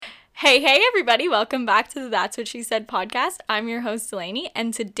Hey, everybody, welcome back to the That's What She Said podcast. I'm your host, Delaney,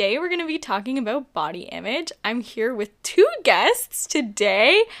 and today we're going to be talking about body image. I'm here with two guests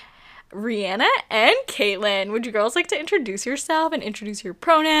today, Rihanna and Caitlin. Would you girls like to introduce yourself and introduce your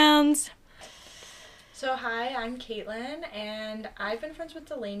pronouns? So hi, I'm Caitlin, and I've been friends with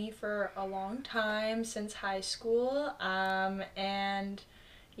Delaney for a long time, since high school, and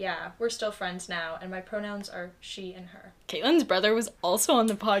yeah, we're still friends now, and my pronouns are she and her. Caitlin's brother was also on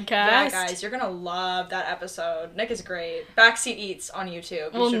the podcast. Yeah, guys, you're gonna love that episode. Nick is great. Backseat Eats on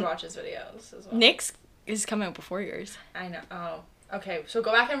YouTube. You should watch his videos as well. Nick's is coming out before yours. I know. Oh, okay, so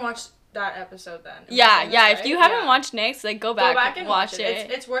go back and watch that episode then. Yeah, if you haven't watched Nick's, like, go back and watch it.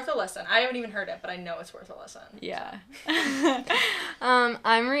 It's worth a listen. I haven't even heard it, but I know it's worth a listen. Yeah.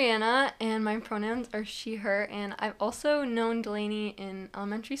 I'm Rihanna, and my pronouns are she, her, and I've also known Delaney in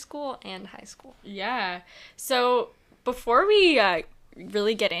elementary school and high school. Yeah. So before we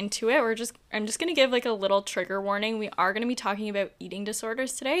really get into it, I'm just going to give like a little trigger warning. We are going to be talking about eating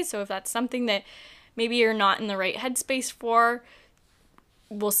disorders today. So if that's something that maybe you're not in the right headspace for,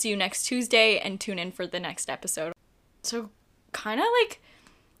 we'll see you next Tuesday and tune in for the next episode. So kind of like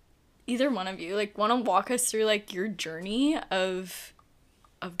either one of you like want to walk us through like your journey of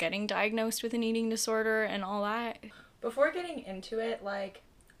getting diagnosed with an eating disorder and all that. Before getting into it, like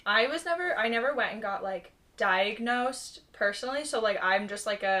I never went and got like diagnosed personally, so like I'm just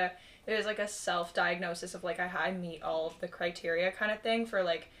like it was like a self-diagnosis of like I meet all of the criteria kind of thing for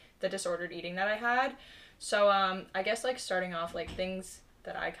like the disordered eating that I had. So I guess like starting off like things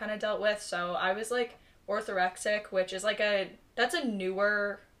that I kind of dealt with. So I was like orthorexic, which is like that's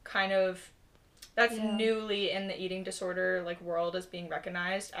newer kind of, that's newly in the eating disorder like world as being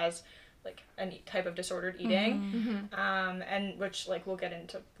recognized as like a type of disordered eating. And which like we'll get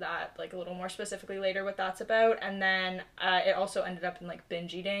into that like a little more specifically later what that's about. And then it also ended up in like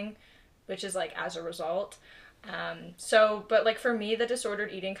binge eating, which is like as a result. But like for me, the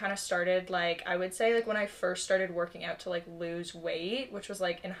disordered eating kind of started like, I would say like when I first started working out to like lose weight, which was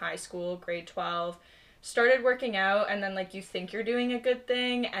like in high school, grade 12, started working out, and then like you think you're doing a good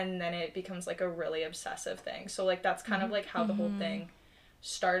thing, and then it becomes like a really obsessive thing. So like that's kind of like how the whole thing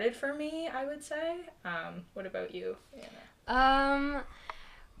started for me, I would say. What about you, Anna?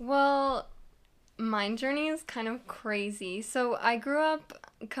 Well, my journey is kind of crazy. So I grew up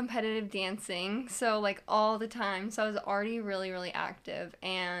competitive dancing, so like all the time, so I was already really, really active,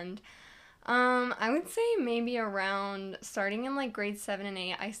 and I would say maybe around starting in like grade 7 and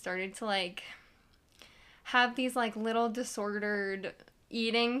 8, I started to like have these like little disordered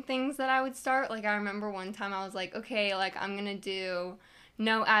eating things that I would start. Like I remember one time I was like, okay, like I'm gonna do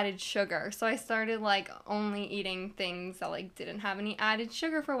no added sugar. So I started like only eating things that like didn't have any added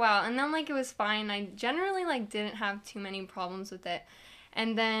sugar for a while, and then like it was fine. I generally like didn't have too many problems with it.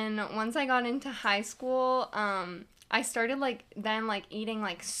 And then once I got into high school, I started like then like eating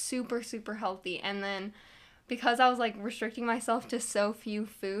like super, super healthy, and then because I was like restricting myself to so few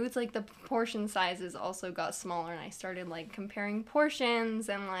foods, like the portion sizes also got smaller, and I started like comparing portions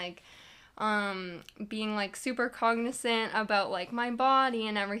and like being like super cognizant about like my body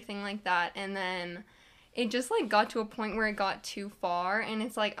and everything like that. And then it just like got to a point where it got too far, and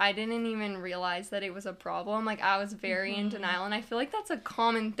it's like I didn't even realize that it was a problem. Like I was very in denial, and I feel like that's a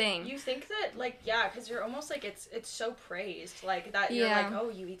common thing. You think that like, yeah, because you're almost like it's so praised like that. You're like, oh,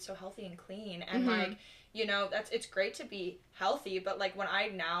 you eat so healthy and clean, and like, you know, it's great to be healthy, but like when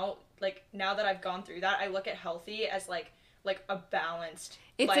now that I've gone through that, I look at healthy as like a balanced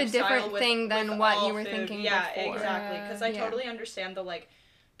lifestyle. It's a different thing than what you were thinking before. Yeah, because I totally understand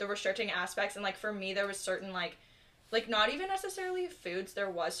the restricting aspects, and like for me there was certain like not even necessarily foods. There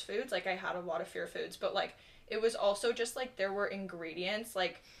was foods, like I had a lot of fear foods, but like it was also just like there were ingredients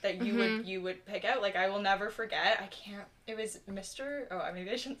like that you would pick out. Like I will never forget, it was Mr. Oh, I mean,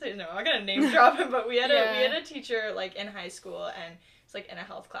 I shouldn't say, no, I'm not gonna name drop him, but we had a teacher like in high school, and it's like in a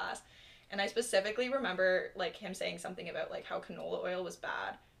health class, and I specifically remember like him saying something about like how canola oil was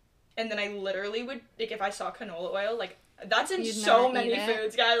bad, and then I literally would like, if I saw canola oil, like that's in so many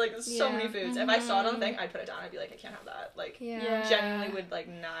foods, guys, like so many foods. If I saw it on the thing, I'd put it down. I'd be like, I can't have that. Like, genuinely would like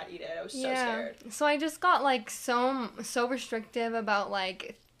not eat it. I was so scared. So I just got like so restrictive about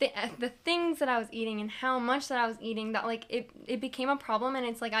like the things that I was eating and how much that I was eating, that like it became a problem, and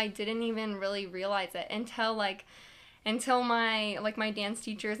it's like I didn't even really realize it until my dance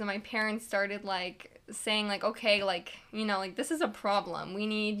teachers and my parents started like saying like, okay, like, you know, like this is a problem, we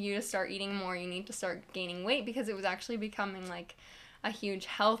need you to start eating more, you need to start gaining weight, because it was actually becoming like a huge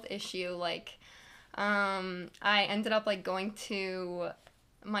health issue. Like I ended up like going to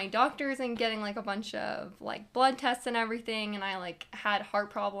my doctors and getting like a bunch of like blood tests and everything, and I like had heart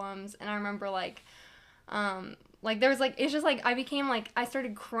problems, and I remember like there was like it's just like I became like I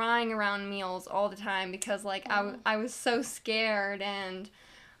started crying around meals all the time because like I was so scared, and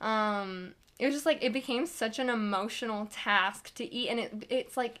it was just like it became such an emotional task to eat, and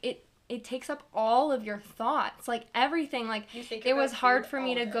it's like it takes up all of your thoughts, like everything. Like it was hard for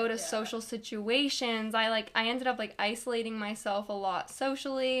me to go to social situations. I ended up like isolating myself a lot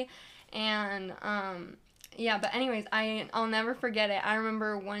socially, and yeah, but anyways, I'll never forget it. I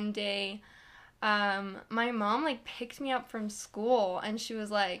remember one day my mom like picked me up from school, and she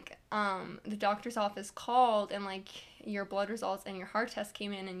was like, the doctor's office called, and like your blood results and your heart test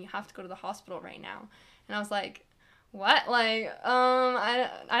came in, and you have to go to the hospital right now. And I was like, what? Like, I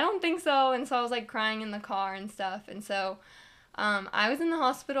don't think so. And so I was like crying in the car and stuff. And so I was in the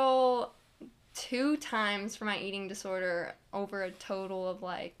hospital 2 times for my eating disorder over a total of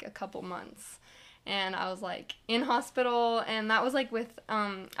like a couple months. And I was like in hospital, and that was like with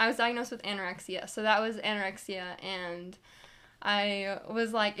I was diagnosed with anorexia. So that was anorexia, and I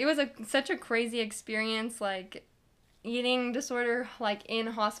was like, it was such a crazy experience, like eating disorder like in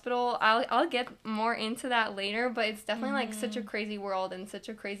hospital. I'll get more into that later, but it's definitely like such a crazy world and such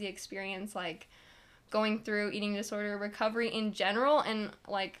a crazy experience, like going through eating disorder recovery in general, and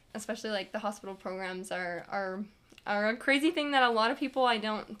like especially like the hospital programs are a crazy thing that a lot of people I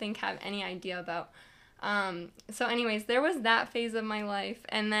don't think have any idea about. So anyways, there was that phase of my life,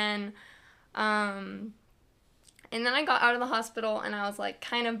 and then I got out of the hospital, and I was, like,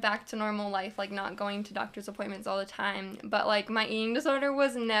 kind of back to normal life, like, not going to doctor's appointments all the time. But, like, my eating disorder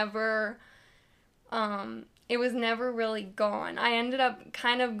was never, it was never really gone. I ended up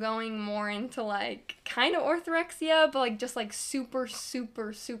kind of going more into, like, kind of orthorexia, but, like, just, like, super,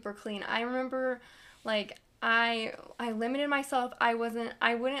 super, super clean. I remember, like, I limited myself. I wouldn't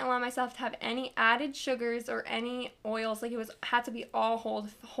allow myself to have any added sugars or any oils. Like, had to be all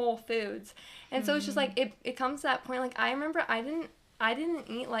whole foods. And so it's just like it comes to that point. Like, I remember I didn't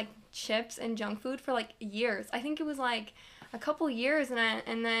eat like chips and junk food for like years. I think it was like a couple years,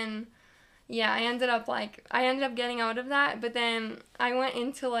 and then I ended up getting out of that, but then I went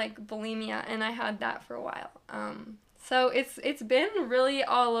into like bulimia, and I had that for a while. So it's been really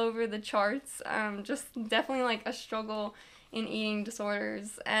all over the charts. Just definitely like a struggle in eating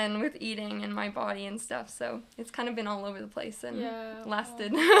disorders and with eating and my body and stuff. So it's kind of been all over the place and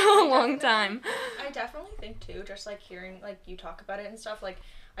lasted a long time. I definitely think too, just like hearing like you talk about it and stuff, like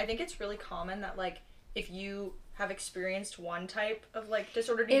I think it's really common that like if you have experienced one type of like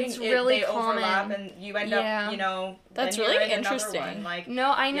disordered eating, they overlap, and you end up, you know, that's really interesting. One. Like,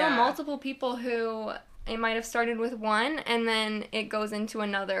 no, I know multiple people who it might have started with one, and then it goes into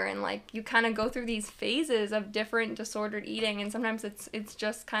another, and like you kind of go through these phases of different disordered eating, and sometimes it's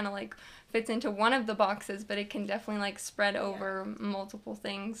just kind of like fits into one of the boxes, but it can definitely like spread over multiple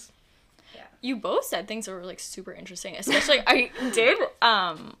things. Yeah. You both said things that were like super interesting, especially I did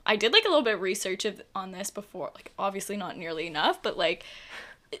like a little bit of research on this before, like obviously not nearly enough, but like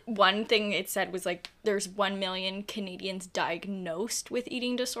one thing it said was like there's 1 million Canadians diagnosed with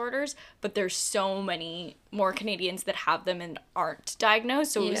eating disorders, but there's so many more Canadians that have them and aren't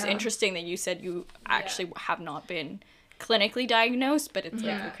diagnosed. So it was interesting that you said you actually have not been clinically diagnosed, but it's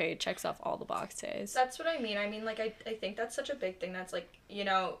like, okay, it checks off all the boxes. That's what I mean. I mean, like, I think that's such a big thing. That's like, you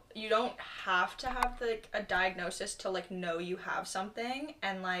know, you don't have to have like a diagnosis to like know you have something.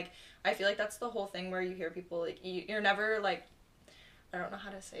 And like, I feel like that's the whole thing where you hear people like, you're never like, I don't know how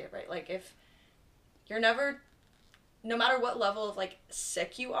to say it right. Like, if you're never, no matter what level of like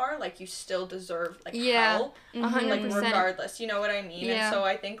sick you are, like you still deserve like help, 100%. like regardless. You know what I mean? Yeah. And so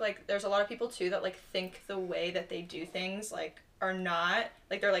I think like there's a lot of people too that like think the way that they do things like are not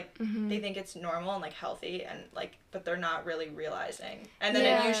like they're like they think it's normal and like healthy and like, but they're not really realizing. And then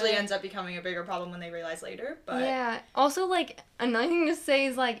it usually ends up becoming a bigger problem when they realize later. But also like another thing to say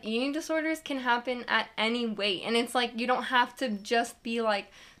is like eating disorders can happen at any weight, and it's like you don't have to just be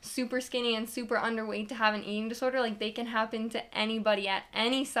like super skinny and super underweight to have an eating disorder. Like they can happen to anybody at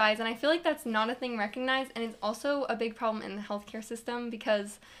any size, and I feel like that's not a thing recognized, and it's also a big problem in the healthcare system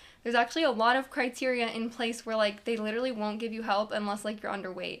because there's actually a lot of criteria in place where like they literally won't give you help unless like you're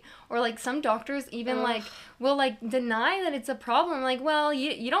underweight, or like some doctors even like will like deny that it's a problem, like, well,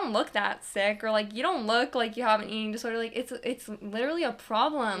 you don't look that sick, or like you don't look like you have an eating disorder. Like it's literally a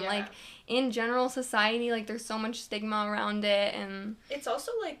problem. Like in general society, like there's so much stigma around it, and it's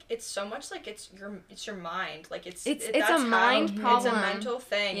also like it's so much like it's your mind, like it's a mind problem, it's a mental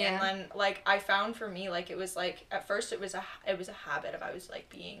thing. And then like I found for me, like it was like at first it was a habit of I was like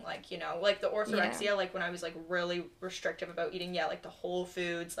being like, you know, like the orthorexia, like when I was like really restrictive about eating, like the whole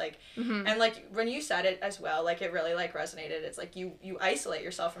foods, like, and like when you said it as well, like it really like resonated. It's like you isolate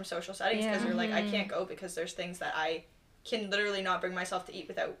yourself from social settings because you're like, I can't go because there's things that I can literally not bring myself to eat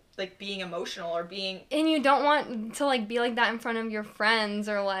without like being emotional or being, and you don't want to like be like that in front of your friends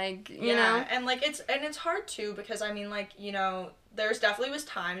or like you know. And like it's hard too because I mean like, you know, there's definitely was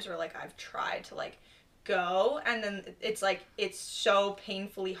times where like I've tried to like go and then it's like it's so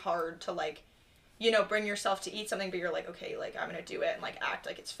painfully hard to like, you know, bring yourself to eat something, but you're like, okay, like I'm gonna do it and like act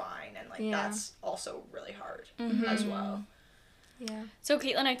like it's fine, and like that's also really hard as well. So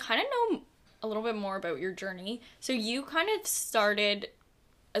Caitlin, I kind of know a little bit more about your journey. So you kind of started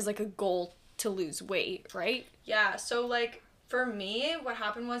as like a goal to lose weight, right? Yeah, so like for me, what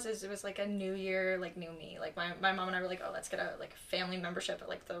happened was it was like a new year, like new me. Like my mom and I were like, oh, let's get a like family membership at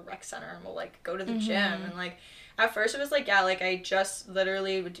like the rec center and we'll like go to the gym. And like at first it was like, like I just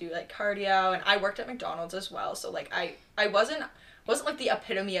literally would do like cardio, and I worked at McDonald's as well. So like I wasn't like the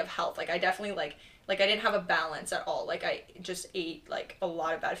epitome of health. Like I definitely like I didn't have a balance at all. Like I just ate like a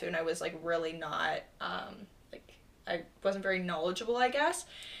lot of bad food and I was like really not like I wasn't very knowledgeable, I guess.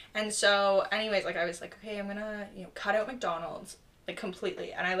 And so anyways, like I was like, okay, I'm gonna, you know, cut out McDonald's like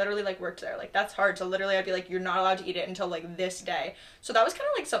completely. And I literally like worked there. Like that's hard. So literally I'd be like, you're not allowed to eat it until like this day. So that was kind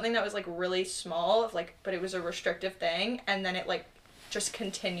of like something that was like really small of like, but it was a restrictive thing. And then it like just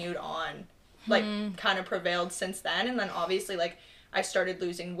continued on, like kind of prevailed since then. And then obviously like I started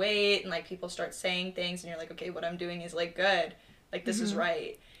losing weight and like people start saying things and you're like, okay, what I'm doing is like good. Like this is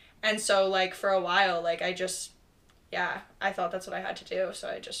right. And so like for a while, like I just, I thought that's what I had to do. So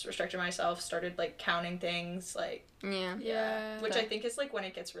I just restricted myself, started like counting things, like, which I think is like when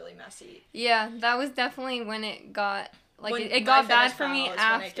it gets really messy. Yeah, that was definitely when it got, like, When it got bad for MyFitnessPal me is when it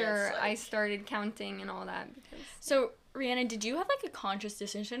after gets, like- I started counting and all that. Because So Rihanna, did you have like a conscious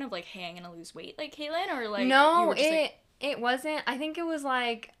decision of like, hey, I'm gonna lose weight like Caitlin, or like no, you were just, like, it wasn't. I think it was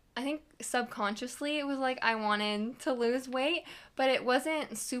like, I think subconsciously it was like I wanted to lose weight, but it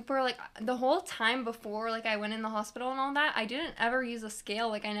wasn't super like the whole time before like I went in the hospital and all that. I didn't ever use a scale.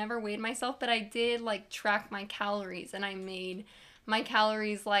 Like I never weighed myself, but I did like track my calories, and I made my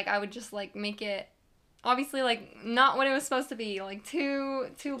calories like I would just like make it obviously like not what it was supposed to be, like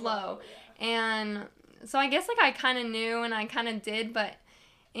too low. And so I guess like I kind of knew and I kind of did, but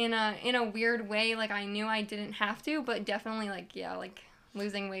in a weird way, like I knew I didn't have to, but definitely like like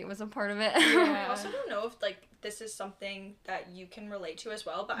losing weight was a part of it. I also don't know if like this is something that you can relate to as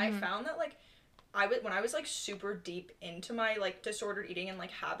well, but I found that like when I was like super deep into my like disordered eating and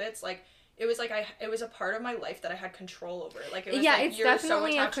like habits, like it was like it was a part of my life that I had control over. Like it was like it's you're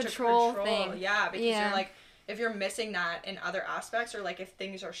definitely so a attached to control control. thing. Yeah, because you're like if you're missing that in other aspects, or like if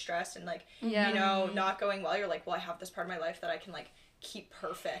things are stressed and like you know not going well, you're like, well, I have this part of my life that I can like keep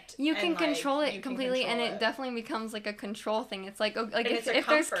perfect. You can and, like, control it you can completely, control and it if definitely becomes like a control thing. It's like if it's a there's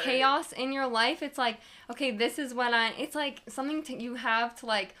comfort. chaos in your life, it's like, okay, this is when it's like something you have to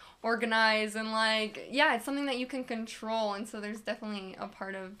like organize, and like it's something that you can control, and so there's definitely a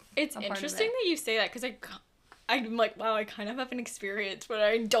part of it's interesting that you say that, because I'm like, wow, I kind of have an experience, but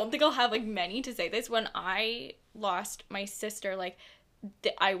I don't think I'll have like many to say this. When I lost my sister, like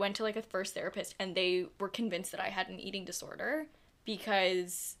I went to like a first therapist, and they were convinced that I had an eating disorder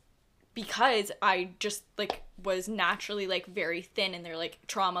because I just like was naturally like very thin, and they're like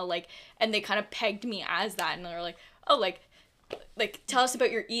trauma, like, and they kind of pegged me as that, and they're like, oh, like tell us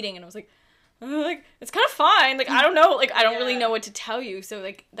about your eating, and I was like it's kind of fine, like I don't know, like I don't really know what to tell you. So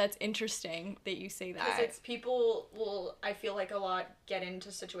like that's interesting that you say that, because it's people will, I feel like a lot get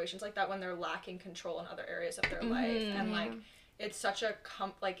into situations like that when they're lacking control in other areas of their life, and like it's such a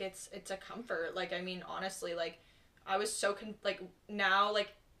it's a comfort. Like I mean honestly, like I was so like now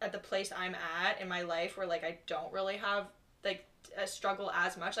like at the place I'm at in my life where like I don't really have like a struggle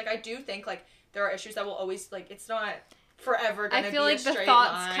as much. Like I do think like there are issues that will always, like, it's not forever gonna be a straight line. I feel like the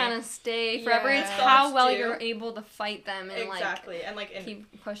thoughts kind of stay forever. It's how well you're able to fight them and and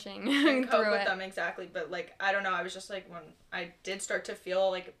keep pushing and cope through with it. them. Exactly. But like I don't know, I was just like, when I did start to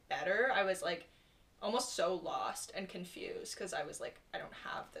feel like better, I was like almost so lost and confused because I was like, I don't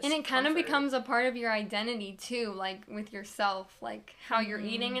have this. And it kind of becomes a part of your identity too, like with yourself, like how you're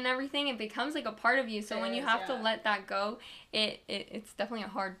eating and everything. It becomes like a part of you. So when you have to let that go, it's definitely a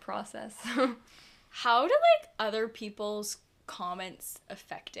hard process. How do like other people's comments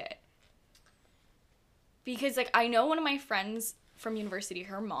affect it? Because like I know one of my friends from university,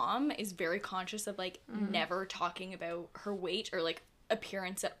 her mom is very conscious of like never talking about her weight or like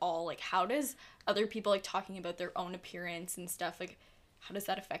appearance at all. Like how does other people like talking about their own appearance and stuff, like how does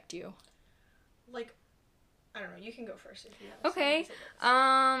that affect you? Like I don't know. You can go first if you have Okay. something to say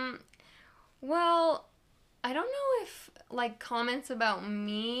first. Well, I don't know if like comments about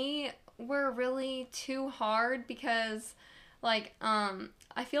me were really too hard because like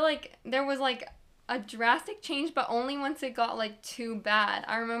I feel like there was like a drastic change but only once it got like too bad.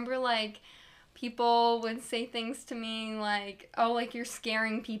 I remember like people would say things to me like, "Oh, like you're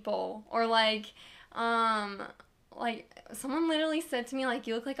scaring people," or like someone literally said to me like,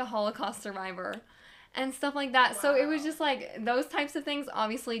 "You look like a Holocaust survivor." And stuff like that. So it was Wow. just like those types of things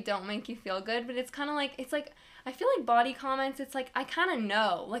obviously don't make you feel good, but it's kind of like I feel like body comments, it's like I kind of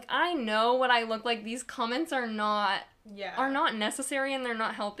know. Like I know what I look like. These comments Yeah. are not necessary and they're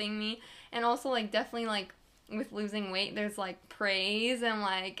not helping me. And also like definitely like with losing weight, there's like praise and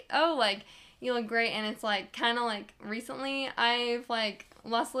like, "Oh, like you look great." And it's like kind of like recently I've like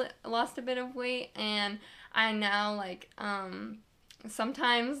lost a bit of weight and I now like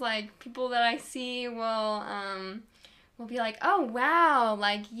sometimes like people that I see will be like, "Oh wow,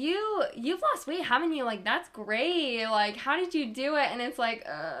 like you've lost weight, haven't you? Like that's great. Like how did you do it?" And it's like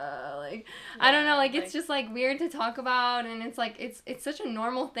like I don't know, like it's just like weird to talk about and it's like it's such a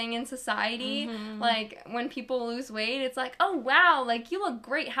normal thing in society. Like when people lose weight, it's like, "Oh wow, like you look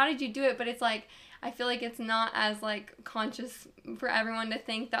great. How did you do it?" But it's like I feel like it's not as like conscious for everyone to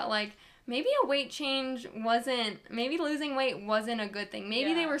think that like maybe maybe losing weight wasn't a good thing.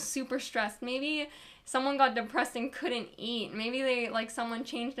 Maybe they were super stressed. Maybe someone got depressed and couldn't eat. Maybe someone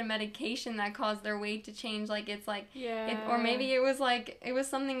changed a medication that caused their weight to change. Like it's like, or maybe it was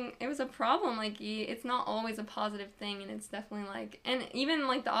a problem. Like it's not always a positive thing, and it's definitely like, and even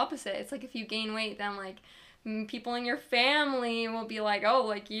like the opposite. It's like if you gain weight, then like people in your family will be like, "Oh,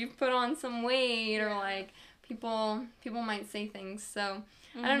 like you've put on some weight," or like people might say things. So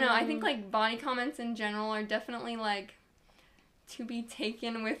I don't know. I think like body comments in general are definitely like to be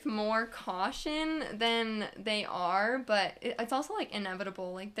taken with more caution than they are, but it's also like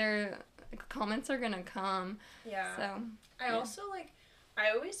inevitable. Like comments are gonna come. Yeah. So I also like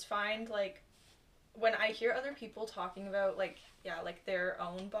I always find like when I hear other people talking about like their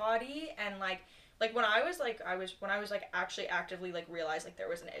own body and like when I was actually actively like realized like there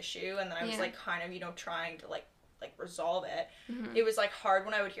was an issue and then I was like kind of trying to like resolve it. It was like hard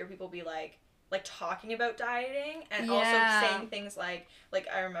when I would hear people be like talking about dieting and also saying things like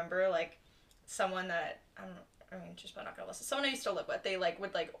I remember like someone that just not gonna listen. Someone I used to live with, they like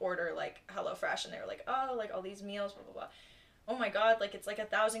would like order like HelloFresh and they were like, "Oh, like all these meals, blah blah blah. Oh my god, like it's like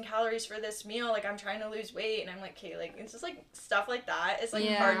 1,000 calories for this meal. Like I'm trying to lose weight." And I'm like, "Okay, like it's just like stuff like that. It's like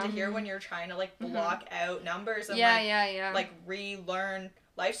hard to hear when you're trying to like block out numbers and like relearn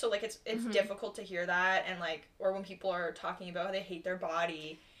life. So like it's difficult to hear that and like or when people are talking about how they hate their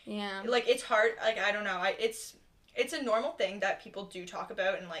body. Yeah. Like it's hard. Like I don't know. It's a normal thing that people do talk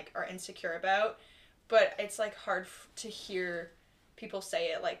about and like are insecure about, but it's like hard to hear people say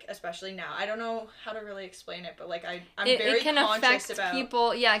it, like especially now. I don't know how to really explain it, but like I'm very conscious about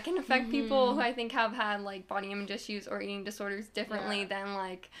people. Yeah, it can affect people who I think have had like body image issues or eating disorders differently than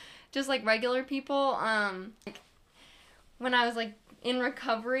like just like regular people. Like when I was like in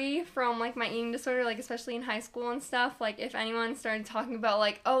recovery from like my eating disorder, like especially in high school and stuff, like if anyone started talking about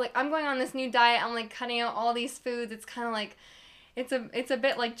like, "Oh, like I'm going on this new diet, I'm like cutting out all these foods," it's kind of like it's a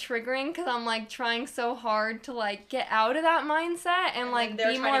bit like triggering because I'm like trying so hard to like get out of that mindset and like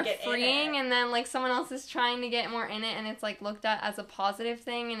be more freeing, and then like someone else is trying to get more in it and it's like looked at as a positive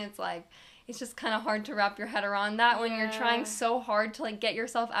thing, and it's like it's just kind of hard to wrap your head around that when you're trying so hard to like get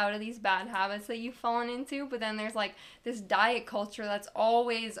yourself out of these bad habits that you've fallen into. But then there's like this diet culture that's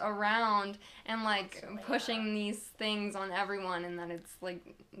always around and like pushing these things on everyone, and that it's like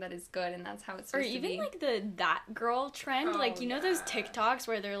that is good and that's how it's supposed to be. Or even like the that girl trend, like you know those TikToks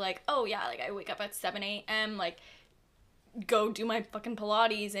where they're like, "Oh yeah, like I wake up at 7 a.m. like go do my fucking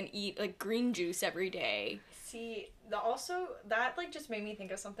Pilates and eat like green juice every day." See, that like just made me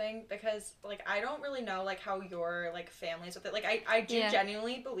think of something because like I don't really know like how your like family's with it. Like I do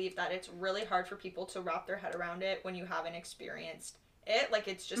genuinely believe that it's really hard for people to wrap their head around it when you haven't experienced it. Like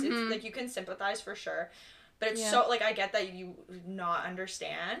it's just it's like you can sympathize for sure. But it's so like I get that you not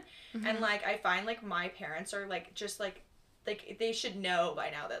understand. And like I find like my parents are like just like they should know by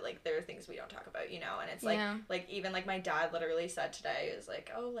now that like there are things we don't talk about, and it's like even like my dad literally said today is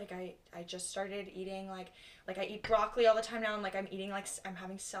like, "Oh, like I just started eating like I eat broccoli all the time now, and like I'm eating like I'm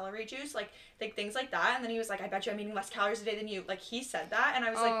having celery juice, like things like that." And then he was like, "I bet you I'm eating less calories a day than you." Like he said that and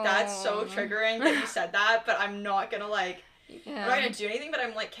I was like, "That's so triggering that you said that, but I'm not gonna like I'm not gonna do anything." But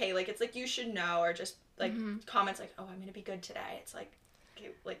I'm like, "Hey, like it's like you should know," or just like comments like, "Oh, I'm gonna be good today." It's like,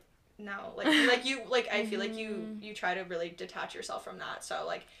 okay, like no, like you like I feel like you try to really detach yourself from that. So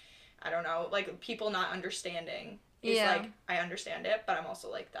like I don't know, like people not understanding is like, I understand it, but I'm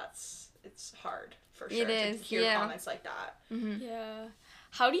also like, it's hard for sure to hear comments like that. Mm-hmm. Yeah.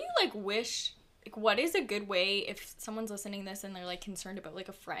 How do you like wish, like what is a good way if someone's listening to this and they're like concerned about like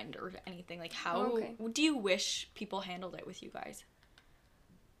a friend or anything, like how do you wish people handled it with you guys?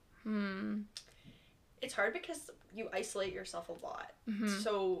 It's hard because you isolate yourself a lot. Mm-hmm.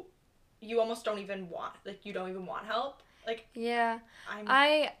 So you almost don't even want, like, you don't even want help. Like, yeah.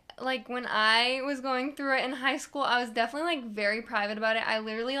 I like, when I was going through it in high school, I was definitely, like, very private about it. I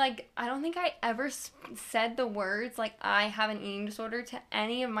literally, like, I don't think I ever said the words, like, I have an eating disorder to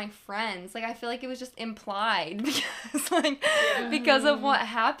any of my friends. Like, I feel like it was just implied because, like, because of what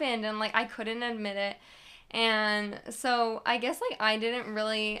happened, and, like, I couldn't admit it. And so I guess, like, I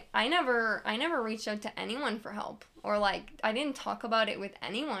never reached out to anyone for help, or, like, I didn't talk about it with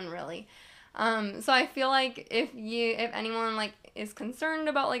anyone, really. So I feel like if anyone, like, is concerned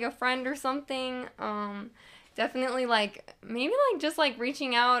about, like, a friend or something, definitely, like, maybe, like, just, like,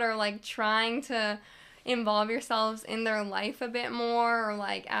 reaching out or, like, trying to involve yourselves in their life a bit more, or,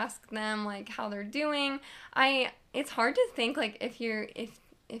 like, ask them, like, how they're doing. It's hard to think, like, if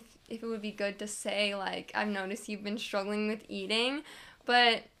it would be good to say, like, I've noticed you've been struggling with eating,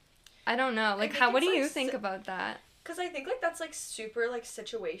 but I don't know. Like, what do you think about that? Because I think, like, that's, like, super, like,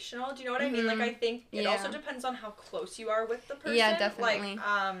 situational. Do you know what I mean? Like, I think it also depends on how close you are with the person. Yeah, definitely.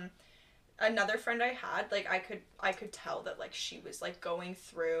 Like, another friend I had, like, I could tell that, like, she was, like, going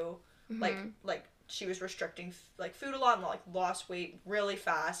through, like, she was restricting, like, food a lot and, like, lost weight really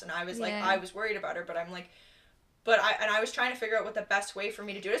fast. And I was, like, I was worried about her, but I'm, like, I was trying to figure out what the best way for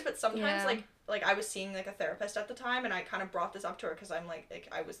me to do this, but sometimes, like, I was seeing, like, a therapist at the time, and I kind of brought this up to her because I'm, like,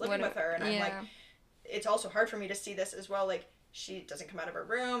 I was living with her, and I'm, like, it's also hard for me to see this as well, like, she doesn't come out of her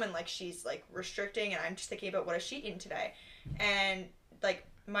room, and, like, she's, like, restricting, and I'm just thinking about what is she eating today, and, like,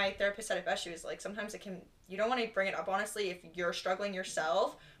 my therapist said it best. She was, like, sometimes you don't want to bring it up, honestly, if you're struggling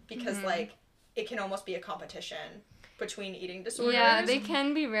yourself, because, like, it can almost be a competition between eating disorders. Yeah, they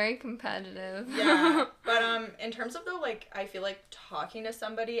can be very competitive. Yeah, but, in terms of, though, like, I feel like talking to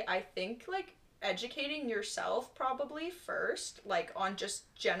somebody, I think, like, educating yourself probably first, like, on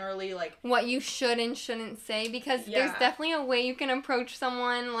just generally, like, what you should and shouldn't say, because there's definitely a way you can approach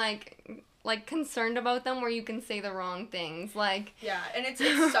someone, like concerned about them, where you can say the wrong things, like, and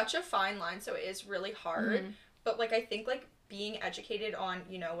it's such a fine line, so it is really hard, but, like, I think, like, being educated on,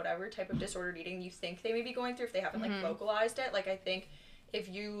 you know, whatever type of disordered eating you think they may be going through, if they haven't, like, vocalized it, like, I think if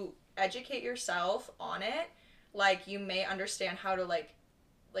you educate yourself on it, like, you may understand how to, like,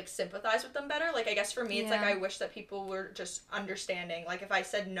 sympathize with them better. Like, I guess for me, it's like, I wish that people were just understanding. Like, if I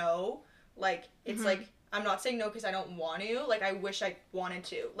said no, like, it's like, I'm not saying no because I don't want to. Like, I wish I wanted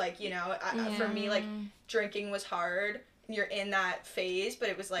to. Like, you know, for me, like, drinking was hard. You're in that phase, but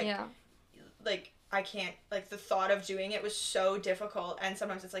it was like, like, I can't, like, the thought of doing it was so difficult. And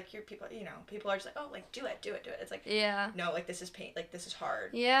sometimes it's like, people are just like, oh, like, do it. It's like, no, like, this is pain. Like, this is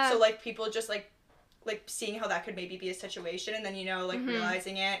hard. Yeah. So, like, people just, like, seeing how that could maybe be a situation, and then, you know, like,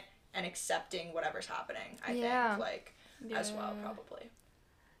 realizing it and accepting whatever's happening, I think, like, as well, probably.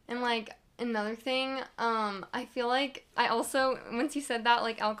 And, like, another thing, I feel like I also, once you said that,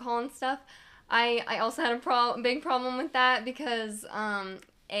 like, alcohol and stuff, I also had a big problem with that, because,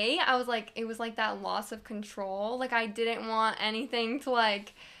 I was like, it was, like, that loss of control. Like, I didn't want anything to,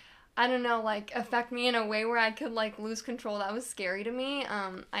 like, I don't know, like, affect me in a way where I could, like, lose control. That was scary to me.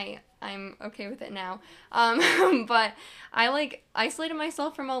 I'm okay with it now. But I, like, isolated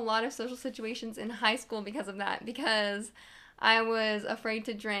myself from a lot of social situations in high school because of that, because I was afraid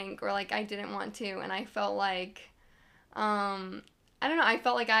to drink, or, like, I didn't want to, and I felt like, I don't know, I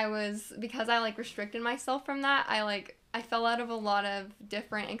felt like because I, like, restricted myself from that, I fell out of a lot of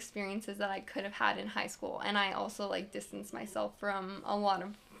different experiences that I could have had in high school, and I also, like, distanced myself from a lot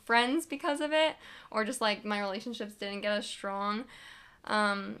of friends because of it, or just, like, my relationships didn't get as strong,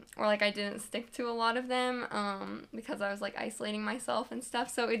 or, like, I didn't stick to a lot of them, because I was, like, isolating myself and stuff.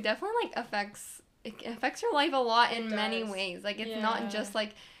 So it definitely, like, affects your life a lot in many ways. Like, it's not just,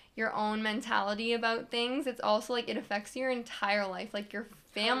 like, your own mentality about things. It's also, like, it affects your entire life, like, your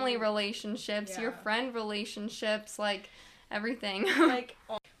family relationships, your friend relationships, like, everything. Like,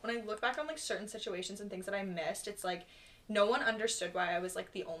 when I look back on, like, certain situations and things that I missed, it's like, no one understood why I was,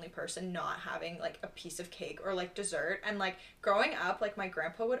 like, the only person not having, like, a piece of cake or, like, dessert. And, like, growing up, like, my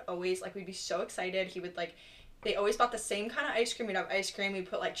grandpa would always, like, we'd be so excited. He would, like, they always bought the same kind of ice cream. We'd have ice cream. We'd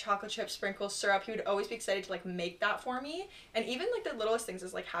put, like, chocolate chips, sprinkles, syrup. He would always be excited to, like, make that for me. And even, like, the littlest things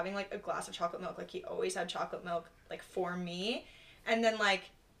is, like, having, like, a glass of chocolate milk. Like, he always had chocolate milk, like, for me. And then, like,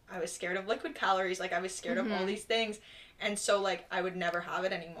 I was scared of liquid calories. Like, I was scared of all these things. and so, like, I would never have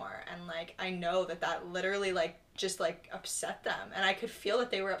it anymore. And, like, I know that literally, like, just, like, upset them. And I could feel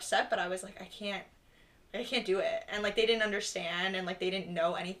that they were upset, but I was like, I can't do it. And, like, they didn't understand, and, like, they didn't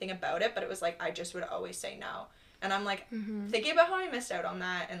know anything about it, but it was like, I just would always say no. And I'm, like, thinking about how I missed out on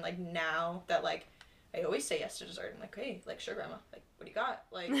that, and, like, now that, like, I always say yes to dessert. I'm like, hey, like, sure, Grandma. Like, what do you got?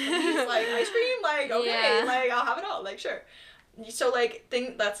 Like, like, ice cream? Like, okay, Yeah. like, I'll have it all. Like, sure. So, like,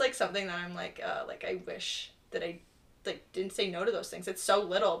 that's, like, something that I'm, like, I wish that I, like, didn't say no to those things. It's so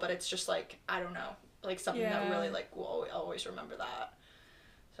little, but it's just, like, I don't know. Like, something that really, like, will always remember that.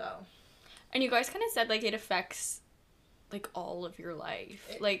 So. And you guys kind of said, like, it affects, like, all of your life.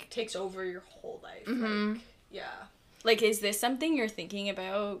 It like, takes over your whole life. Mm-hmm. Like, yeah. Like, is this something you're thinking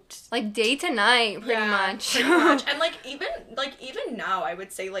about? Like, day to night, pretty much. Pretty much. And, like, even now, I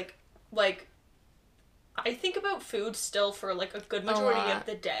would say, like, I think about food still for, like, a good majority of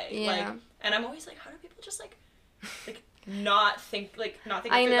the day. Yeah. Like, and I'm always like, how do people just, like not think of food?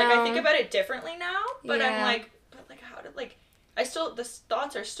 I Like, I think about it differently now, but Yeah. I'm like, but, like, how did, like, the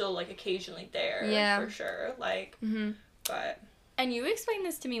thoughts are still, like, occasionally there. Yeah. For sure. Like, but. And you explained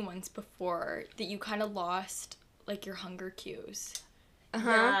this to me once before, that you kind of lost, like, your hunger cues. Uh-huh.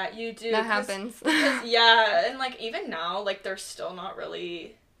 Yeah, you do. That happens. Because, yeah, and, like, even now, like, they're still not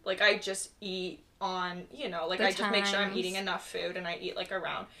really, like, I just eat on, you know, like, The I just make sure I'm times. eating enough food, and I eat, like,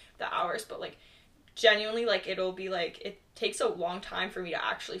 around the hours, but, like, genuinely, like, it'll be, like, it takes a long time for me to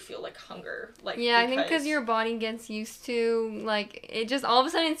actually feel, like, hunger, like, Yeah, I think because your body gets used to, like, it just, all of a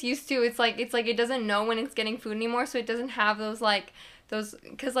sudden it's used to, it's like it doesn't know when it's getting food anymore, so it doesn't have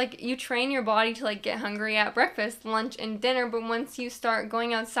because, like, you train your body to, like, get hungry at breakfast, lunch, and dinner, but once you start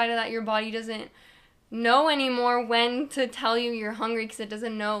going outside of that, your body doesn't know anymore when to tell you you're hungry, because it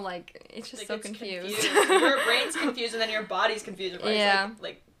doesn't know, like, it's just so it's confused. Your brain's confused, and then your body's confused. Your body's Yeah.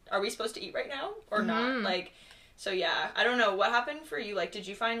 like, are we supposed to eat right now or not? Mhm. Like, so yeah, I don't know. What happened for you? Like, did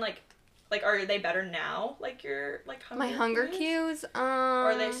you find, like, are they better now? Like, your, like, hunger My hunger cues, Or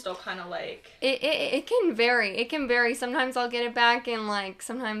are they still kind of, like... It can vary. It can vary. Sometimes I'll get it back, and, like,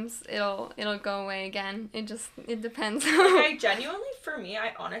 sometimes it'll go away again. It depends. Like, I genuinely, for me,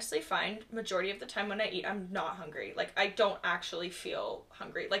 I honestly find majority of the time when I eat, I'm not hungry. Like, I don't actually feel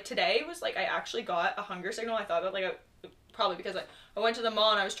hungry. Like, today was, like, I actually got a hunger signal. I thought about, like, probably because, like, I went to the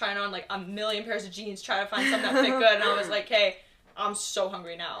mall and I was trying on, like, a million pairs of jeans, trying to find something that fit good, and I was like, hey, I'm so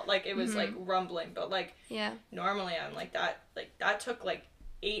hungry now. Like, it was, like, rumbling, but, like, Yeah. normally I'm like that took, like,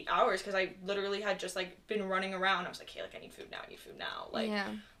 8 hours, because I literally had just, like, been running around. I was like, hey, like, I need food now. Like, Yeah.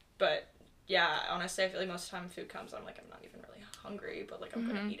 but, yeah, honestly, I feel like most of the time food comes, I'm like, I'm not even really hungry, but, like, I'm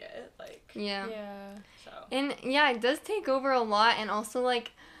gonna eat it, like, Yeah. Yeah. so. And, yeah, it does take over a lot, and also,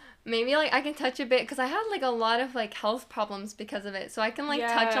 like, maybe, like, I can touch a bit, because I had, like, a lot of, like, health problems because of it, so I can, like,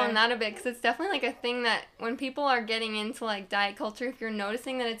 touch Yeah. on that a bit, because it's definitely, like, a thing that when people are getting into, like, diet culture, if you're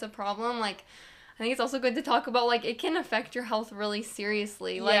noticing that it's a problem, like, I think it's also good to talk about, like, it can affect your health really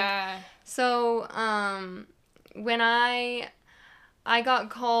seriously. Like, Yeah. so, when I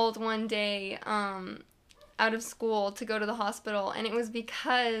got called one day, out of school to go to the hospital, and it was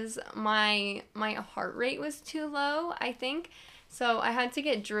because my heart rate was too low, I think. So I had to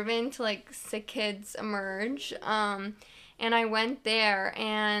get driven to, like, Sick Kids Emerge, and I went there,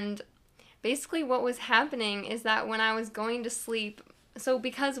 and basically what was happening is that when I was going to sleep, so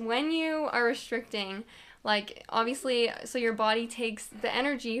because when you are restricting, like, obviously, so your body takes the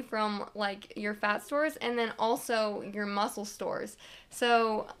energy from, like, your fat stores and then also your muscle stores.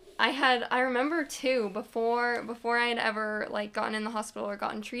 So I remember too, before I had ever, like, gotten in the hospital or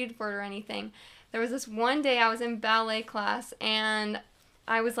gotten treated for it or anything, there was this one day I was in ballet class, and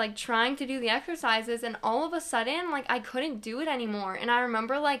I was, like, trying to do the exercises, and all of a sudden, like, I couldn't do it anymore. And I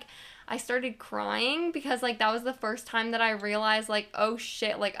remember, like, I started crying because, like, that was the first time that I realized, like, oh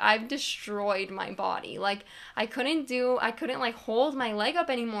shit, like, I've destroyed my body. Like, I couldn't, like, hold my leg up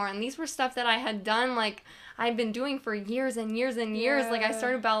anymore. And these were stuff that I had done, like, I'd been doing for years and years and years. Like, I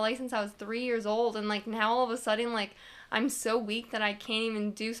started ballet since I was 3 years old, and, like, now all of a sudden, like, I'm so weak that I can't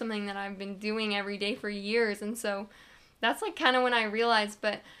even do something that I've been doing every day for years. And so that's, like, kind of when I realized,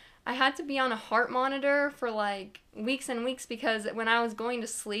 but I had to be on a heart monitor for, like, weeks and weeks, because when I was going to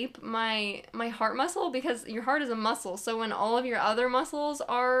sleep, my heart muscle, because your heart is a muscle, so when all of your other muscles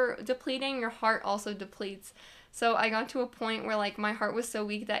are depleting, your heart also depletes. So I got to a point where, like, my heart was so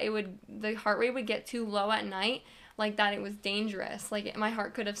weak that the heart rate would get too low at night, like, that it was dangerous. Like, my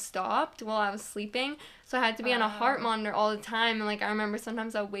heart could have stopped while I was sleeping, so I had to be on a heart monitor all the time. And, like, I remember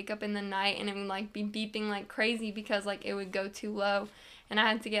sometimes I would wake up in the night and it would, like, be beeping like crazy because, like, it would go too low. And I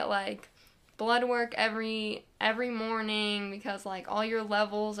had to get, like, blood work every morning because, like, all your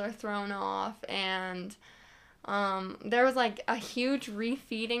levels are thrown off. And There was like a huge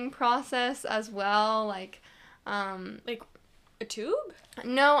refeeding process as well. Like a tube?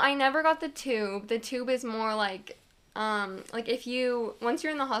 no, I never got the tube. The tube is more like if you, once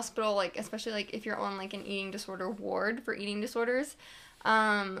you're in the hospital, like especially like if you're on like an eating disorder ward for eating disorders,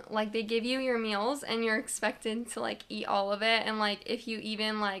 like they give you your meals and you're expected to like eat all of it, and like if you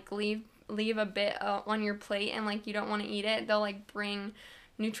even like leave a bit on your plate and like you don't want to eat it, they'll like bring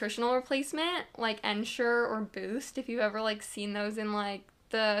nutritional replacement like Ensure or Boost, if you've ever like seen those in like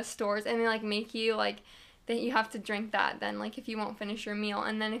the stores, and they like make you like that you have to drink that then like if you won't finish your meal,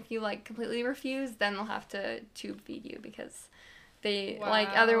 and then if you like completely refuse, then they'll have to tube feed you because they like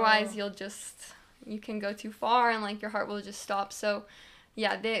otherwise you can go too far and like your heart will just stop. So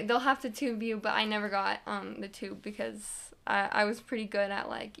yeah, they'll have to tube you, but I never got the tube because I was pretty good at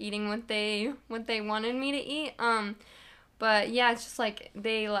like eating what they wanted me to eat. But yeah, it's just like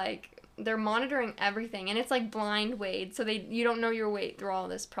they're monitoring everything, and it's like blind weighed, so you don't know your weight through all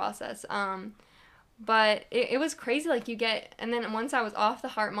this process. But it was crazy, like and then once I was off the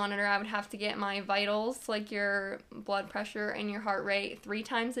heart monitor, I would have to get my vitals, like your blood pressure and your heart rate 3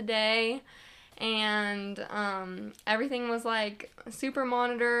 times a day, and everything was like super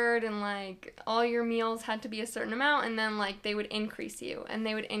monitored, and like all your meals had to be a certain amount, and then like they would increase you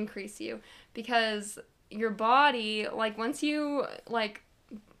because your body, like once you like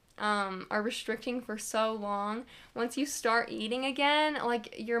are restricting for so long, once you start eating again,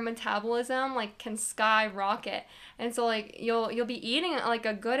 like your metabolism like can skyrocket, and so like you'll be eating like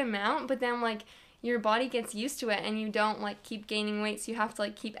a good amount, but then like your body gets used to it and you don't like keep gaining weight, so you have to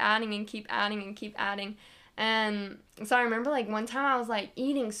like keep adding and keep adding and keep adding. And so I remember like one time I was like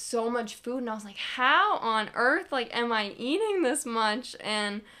eating so much food, and I was like, how on earth like am I eating this much?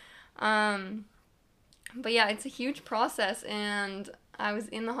 And but yeah, it's a huge process, and I was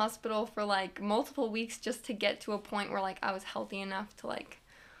in the hospital for like multiple weeks just to get to a point where like I was healthy enough to like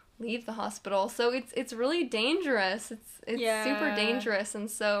leave the hospital. So it's really dangerous. It's super dangerous,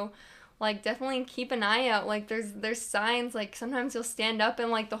 and so like definitely keep an eye out. Like there's signs, like sometimes you'll stand up and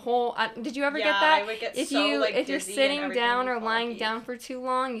like the whole did you ever get that? I would get if you're sitting down or lying down for too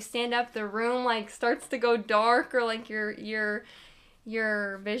long, you stand up, the room like starts to go dark, or like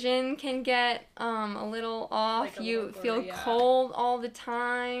your vision can get a little off. Like you feel cold all the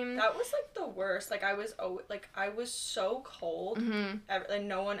time. That was like the worst. Like I was so cold. And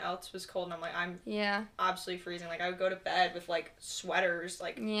no one else was cold, and I'm like, I'm absolutely freezing. Like I would go to bed with like sweaters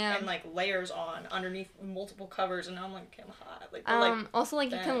and like layers on underneath multiple covers, and I'm like, I'm hot. Like also like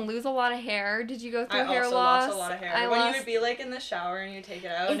you can lose a lot of hair. Did you go through hair loss? I also lost a lot of hair. You would be like in the shower and you take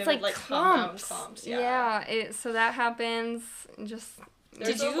it out, and it would like come out in clumps. So that happens. Just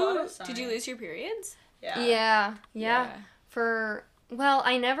did you lose your periods? Yeah.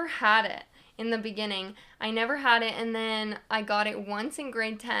 I never had it in the beginning. I never had it, and then I got it once in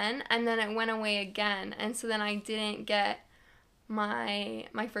grade 10, and then it went away again, and so then I didn't get my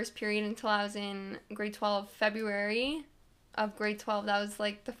first period until I was in grade 12, February of grade 12. That was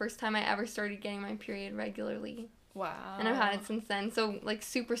like the first time I ever started getting my period regularly. Wow. And I've had it since then, so like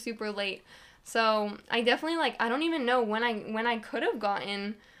super, super late. So I definitely like, I don't even know when I could have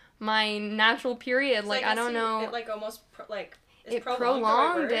gotten my natural period. Like I don't know. It like almost it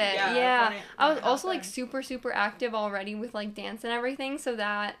prolonged it. Yeah. I was also like happened. super, super active already with like dance and everything, so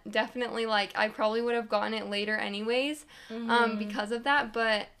that definitely like I probably would have gotten it later anyways, because of that.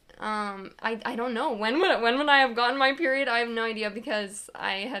 But I don't know when would I have gotten my period. I have no idea, because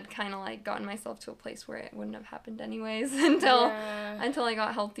I had kind of like gotten myself to a place where it wouldn't have happened anyways until I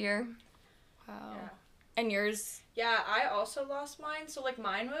got healthier. Wow. Yeah. And yours? Yeah, I also lost mine. So like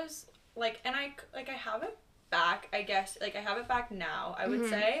mine was like, and I have it back, I guess. Like I have it back now, I would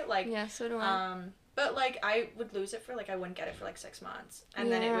say. Like yeah, so do I. But like I would lose it for like, I wouldn't get it for like 6 months,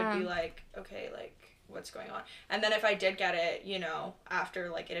 and then it would be like, okay, like what's going on? And then if I did get it, you know, after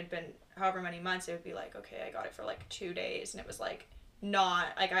like it had been however many months, it would be like, okay, I got it for like 2 days, and it was like not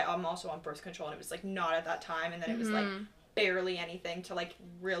like I'm also on birth control, and it was like not at that time, and then it was like barely anything to like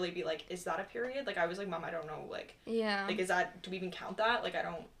really be like, is that a period? Like I was like, Mom, I don't know, like like is that, do we even count that? Like I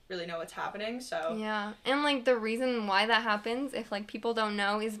don't really know what's happening. So and like the reason why that happens, if like people don't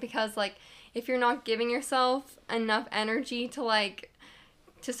know, is because like if you're not giving yourself enough energy to like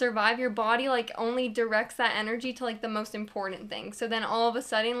to survive, your body like only directs that energy to like the most important thing. So then all of a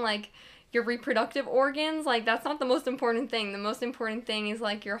sudden like your reproductive organs, like that's not the most important thing. The most important thing is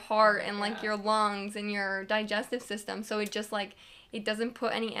like your heart and like your lungs and your digestive system. So it just like it doesn't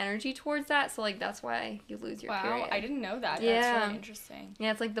put any energy towards that, so like that's why you lose your period. Wow, I didn't know that. Yeah. That's really interesting.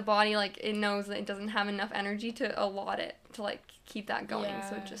 Yeah, it's like the body, like, it knows that it doesn't have enough energy to allot it to like keep that going,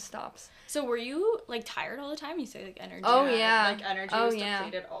 so it just stops. So were you like tired all the time? You say like energy. Oh yeah. Like energy was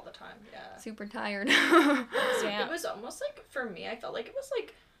depleted all the time. Yeah. Super tired. It was almost like, for me, I felt like it was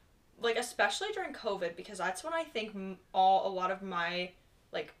like especially during COVID, because that's when I think a lot of my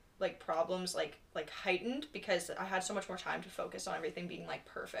like problems like heightened, because I had so much more time to focus on everything being like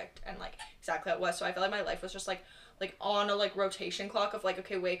perfect and like exactly how it was. So I felt like my life was just like on a like rotation clock of like,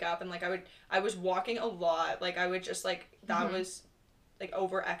 okay, wake up, and like I was walking a lot, like I would just like that was like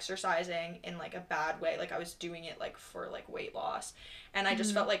over exercising in like a bad way, like I was doing it like for like weight loss, and I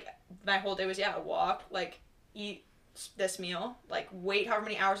just felt like my whole day was walk, like eat this meal, like wait however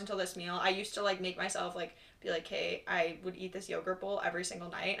many hours until this meal. I used to like make myself like be like, hey, I would eat this yogurt bowl every single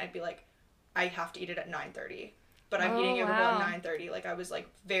night. I'd be like, I have to eat it at 9:30, but I'm eating yogurt bowl at 9:30. Like I was like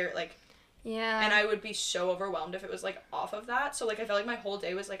very like, and I would be so overwhelmed if it was like off of that. So like I felt like my whole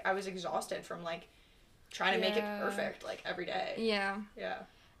day was like I was exhausted from like trying to make it perfect like every day. Yeah.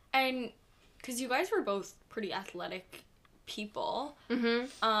 And because you guys were both pretty athletic people,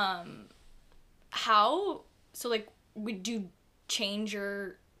 how, so like would you change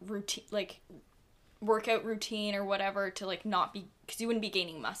your routine, like workout routine or whatever, to like not be, because you wouldn't be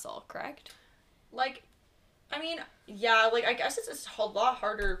gaining muscle, correct? Like, I mean, yeah, like I guess it's a lot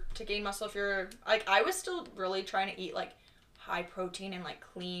harder to gain muscle if you're like, I was still really trying to eat like high protein and like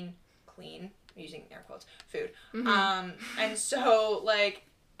clean using air quotes food, and so like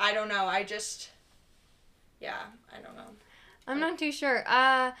I don't know, I don't know. I'm not too sure.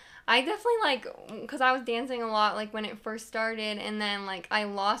 I definitely, like, because I was dancing a lot, like, when it first started, and then, like, I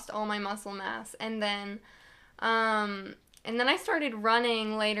lost all my muscle mass, and then I started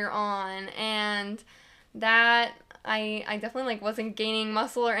running later on, and that, I definitely, like, wasn't gaining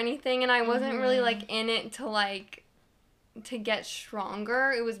muscle or anything, and I wasn't really, like, in it to get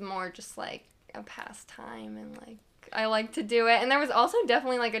stronger. It was more just, like, a pastime, and, like, I like to do it. And there was also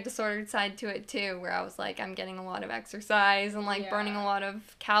definitely like a disordered side to it too, where I was like, I'm getting a lot of exercise and like burning a lot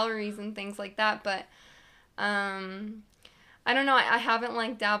of calories and things like that. But I don't know, I haven't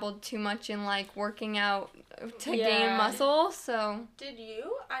like dabbled too much in like working out to gain muscle. So did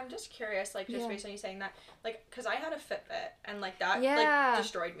you? I'm just curious, like just based on you saying that, like, because I had a Fitbit and like that like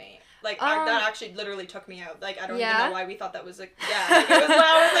destroyed me. Like that actually literally took me out. Like I don't even know why we thought that was like like, it was,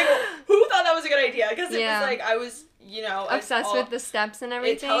 I was like, who thought that was a good idea? Because it was like I was, you know, obsessed with the steps and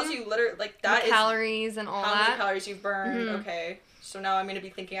everything. It tells you literally like that the calories and all how that. Many calories you've burned. Okay, so now I'm gonna be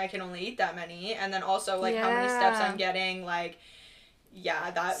thinking I can only eat that many, and then also like how many steps I'm getting, like.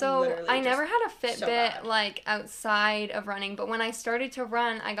 Yeah, that so literally I never had a Fitbit so like outside of running, but when I started to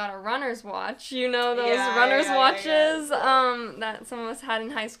run, I got a runner's watch. You know those runner's watches that some of us had in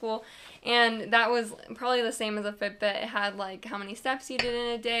high school, and that was probably the same as a Fitbit. It had like how many steps you did in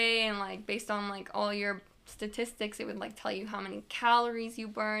a day, and like based on like all your statistics, it would like tell you how many calories you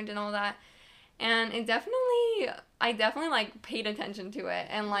burned and all that. And I definitely like paid attention to it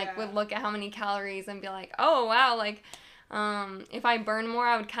and like would look at how many calories and be like, oh wow, like. If I burn more,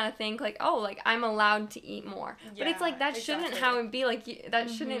 I would kind of think like, oh, like I'm allowed to eat more. But it's like that shouldn't how it be. Like that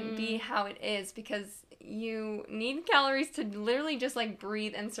shouldn't be how it is, because you need calories to literally just like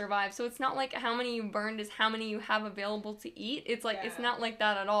breathe and survive. So it's not like how many you burned is how many you have available to eat. It's like it's not like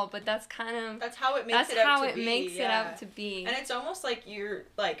that at all. But that's kind of how it makes it out to be. And it's almost like you're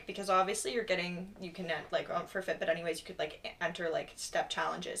like, because obviously you can like for Fitbit anyways, you could like enter like step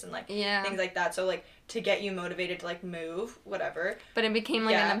challenges and like things like that. So like to get you motivated to like move whatever. But it became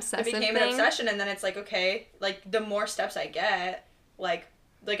like an obsessive thing. It became an obsession, and then it's like, okay, like the more steps I get, like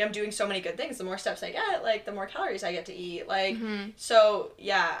I'm doing so many good things, the more steps I get, like the more calories I get to eat, like so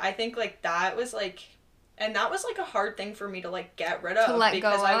I think like that was like, and that was like a hard thing for me to like get rid of,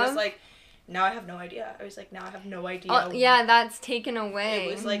 because I was like, now I have no idea. I was like, now I have no idea. Oh, yeah, that's taken away.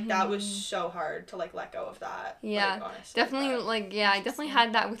 It was like that was so hard to like let go of that. Yeah, like, honestly, definitely I definitely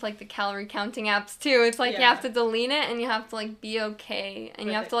had that with like the calorie counting apps too. It's like you have to delete it and you have to like be okay, and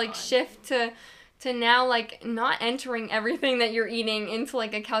you have to like shift to now like not entering everything that you're eating into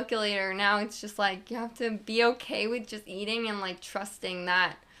like a calculator. Now it's just like you have to be okay with just eating and like trusting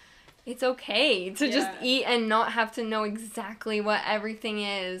that it's okay to just eat and not have to know exactly what everything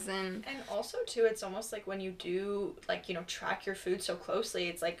is. And also too, it's almost like when you do like, you know, track your food so closely,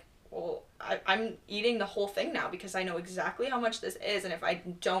 it's like, well, I'm eating the whole thing now because I know exactly how much this is, and if I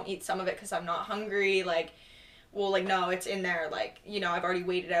don't eat some of it because I'm not hungry, like, well, like, no, it's in there, like, you know, I've already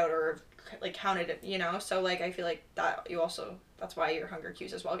weighed it out or like counted it, you know. So like I feel like that that's why your hunger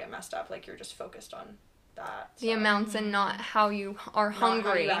cues as well get messed up, like you're just focused on that. The amounts and not how you are hungry.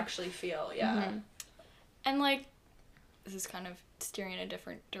 Not how you actually feel, yeah. Mm-hmm. And, like, this is kind of steering in a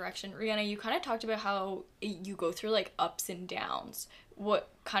different direction. Rihanna, you kind of talked about how you go through, like, ups and downs. What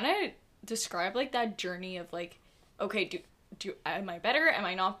kind of describe, like, that journey of, like, okay, am I better? Am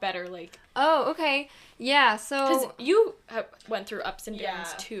I not better? Like, Oh, okay. Yeah, so... because you went through ups and downs,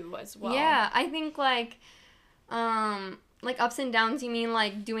 Yeah. too, as well. Yeah, I think, like ups and downs, you mean,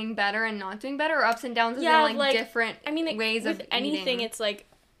 like, doing better and not doing better? Or ups and downs is Yeah, in, like, different I mean, like, ways with of anything, eating? it's, like,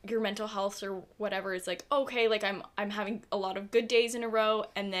 your mental health or whatever is, like, okay, like, I'm having a lot of good days in a row,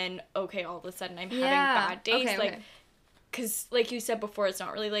 and then, okay, all of a sudden I'm having bad days. Okay, like, okay. because, like you said before, it's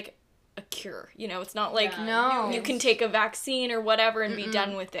not really, like, a cure, you know? It's not like Yeah, No. you can take a vaccine or whatever and be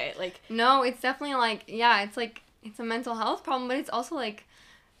done with it. Like, No, it's definitely, like, yeah, it's, like, it's a mental health problem, but it's also, like,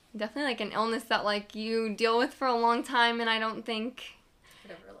 definitely, like, an illness that, like, you deal with for a long time, and I don't think...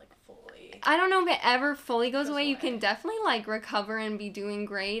 Never, like, fully. I don't know if it ever fully goes Goes away. You away. can definitely, like, recover and be doing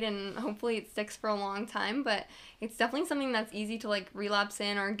great, and hopefully it sticks for a long time, but it's definitely something that's easy to, like, relapse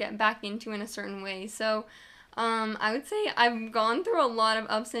in or get back into in a certain way. So, I would say I've gone through a lot of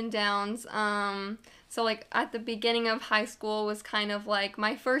ups and downs. So, like, at the beginning of high school was kind of, like,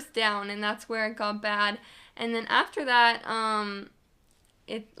 my first down, and that's where it got bad. And then after that,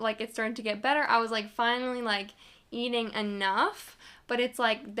 it started to get better. I was, like, finally, like, eating enough, but it's,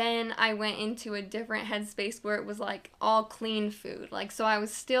 like, then I went into a different headspace where it was, like, all clean food. Like, so I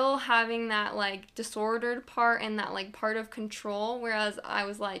was still having that, like, disordered part and that, like, part of control, whereas I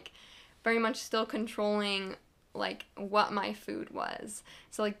was, like, very much still controlling, like, what my food was.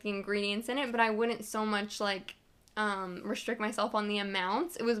 So, like, the ingredients in it, but I wouldn't so much, like, restrict myself on the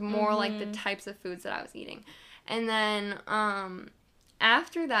amounts. It was more, like, the types of foods that I was eating. And then,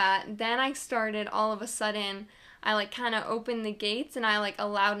 after that, then I started all of a sudden, I, like, kind of opened the gates and I, like,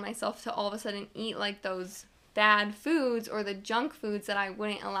 allowed myself to all of a sudden eat, like, those bad foods or the junk foods that I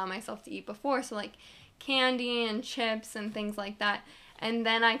wouldn't allow myself to eat before. So, like, candy and chips and things like that. And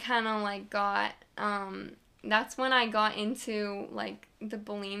then I kind of, like, got, that's when I got into, like, the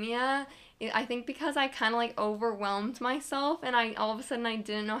bulimia. I think because I kind of, like, overwhelmed myself and all of a sudden I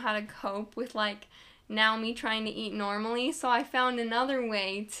didn't know how to cope with, like, now me trying to eat normally. So I found another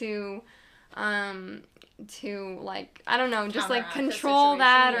way to like, I don't know, just, like, Counteract the control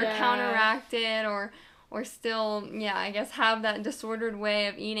that or situation. Yeah. counteract it or still, yeah, I guess have that disordered way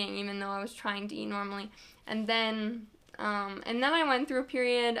of eating even though I was trying to eat normally. And then I went through a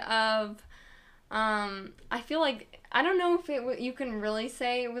period of, I feel like, I don't know if you can really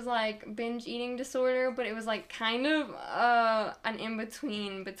say it was, like, binge eating disorder, but it was, like, kind of an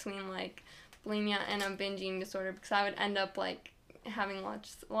in-between between, like, bulimia and a binge eating disorder, because I would end up, like, having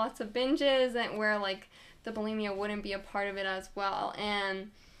lots of binges and where, like, the bulimia wouldn't be a part of it as well.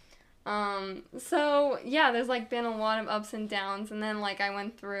 And so, yeah, there's, like, been a lot of ups and downs, and then, like, I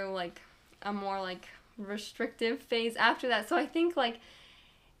went through, like, a more, like, restrictive phase after that. So I think, like,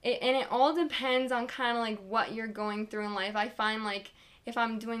 it all depends on kind of, like, what you're going through in life. I find, like, if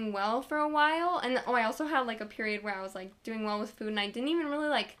I'm doing well for a while, and I also had, like, a period where I was, like, doing well with food, and I didn't even really,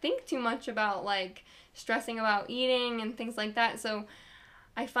 like, think too much about, like, stressing about eating and things like that. So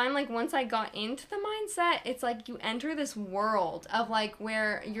I find, like, once I got into the mindset, it's like you enter this world of, like,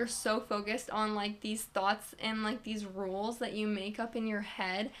 where you're so focused on, like, these thoughts and, like, these rules that you make up in your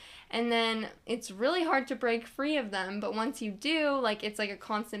head, and then it's really hard to break free of them. But once you do, like, it's like a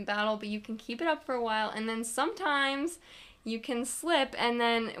constant battle, but you can keep it up for a while, and then sometimes you can slip, and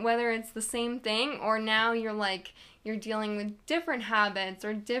then whether it's the same thing or now you're dealing with different habits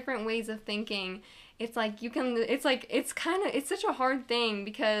or different ways of thinking, it's like it's such a hard thing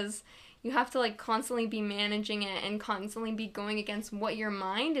because you have to, like, constantly be managing it and constantly be going against what your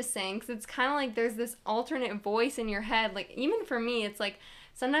mind is saying, because it's kind of like there's this alternate voice in your head. Like, even for me, it's like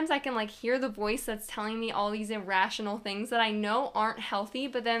sometimes I can, like, hear the voice that's telling me all these irrational things that I know aren't healthy,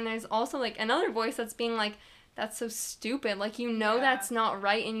 but then there's also, like, another voice that's being like, that's so stupid, like, you know, that's not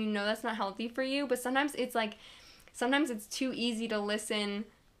right and you know that's not healthy for you. But sometimes it's too easy to listen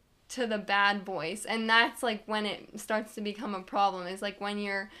to the bad voice, and that's, like, when it starts to become a problem, is, like, when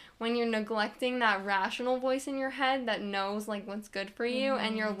you're neglecting that rational voice in your head that knows, like, what's good for you,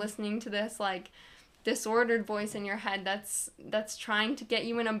 and you're listening to this, like, disordered voice in your head that's trying to get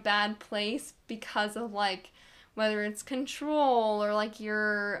you in a bad place because of, like, whether it's control or, like,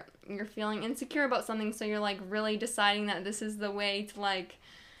 you're feeling insecure about something, so you're, like, really deciding that this is the way to, like,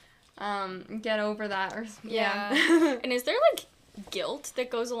 get over that, or Yeah. And is there, like, guilt that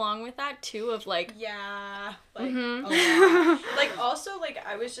goes along with that too, of, like, Yeah, like, Mhm. a lot. Like, also, like,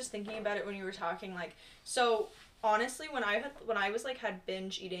 I was just thinking about it when you were talking, like, so honestly, when I was like had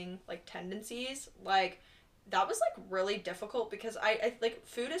binge eating like tendencies, like that was like really difficult because I like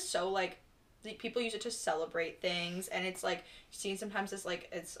food is so like people use it to celebrate things, and it's like seen sometimes as like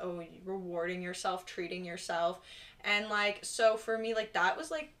it's rewarding yourself, treating yourself, and like so for me like that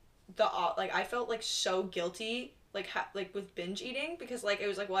was like like I felt like so guilty like like with binge eating because like it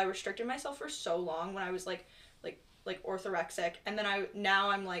was like well I restricted myself for so long when I was like orthorexic, and then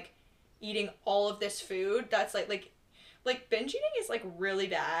I'm like eating all of this food that's like binge eating is like really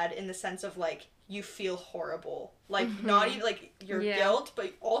bad in the sense of like you feel horrible, like not even like your guilt,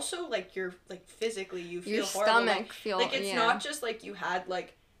 but also like you're like physically you feel your horrible. Stomach like, feel like it's not just like you had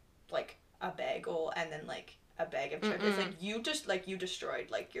like a bagel and then like a bag of chips. It's like you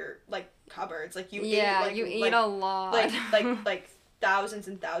destroyed like your like cupboards, like you ate like you like, eat a lot, like thousands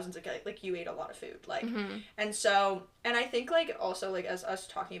and thousands of like you ate a lot of food like and so and I think like also like as us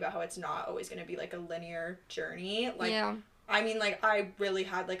talking about how it's not always going to be like a linear journey like I mean like I really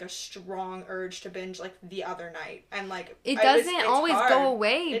had like a strong urge to binge like the other night, and like it doesn't it's always hard. go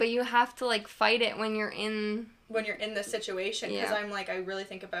away, but you have to like fight it when you're in the situation, because I'm like I really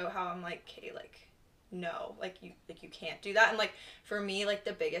think about how I'm like okay like no like you can't do that, and like for me like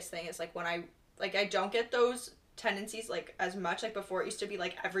the biggest thing is like when I don't get those tendencies like as much. Like before it used to be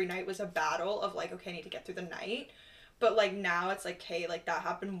like every night was a battle of like okay I need to get through the night, but like now it's like hey like that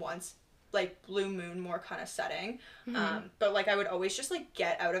happened once, like blue moon more kind of setting. But like I would always just like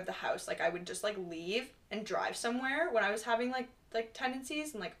get out of the house, like I would just like leave and drive somewhere when I was having like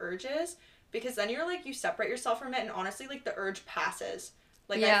tendencies and like urges, because then you're like you separate yourself from it, and honestly like the urge passes.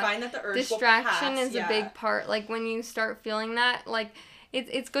 Like I find that the urge distraction will pass. is a big part. Like when you start feeling that, like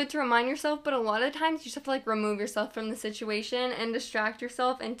it's good to remind yourself, but a lot of times you just have to like remove yourself from the situation and distract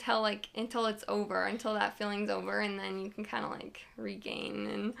yourself until it's over, until that feeling's over, and then you can kind of like regain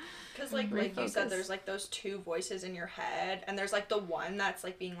and because like you said, there's like those two voices in your head, and there's like the one that's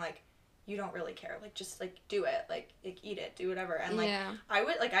like being like you don't really care, like just like do it, like eat it, do whatever, and like I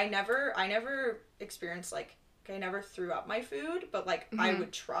would like I never experienced like I never threw up my food, but like I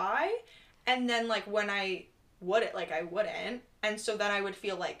would try, and then like when I wouldn't, and so then I would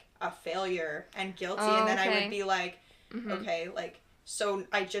feel like a failure and guilty, and then I would be like okay like so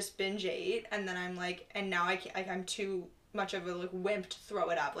I just binge ate, and then I'm like, and now I can't, like I'm too much of a like wimp to throw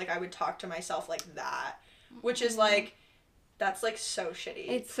it up. Like I would talk to myself like that, which is like that's like so shitty.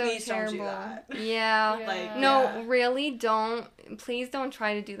 It's so Please terrible. Don't do that. Yeah. Like no, really don't. Please don't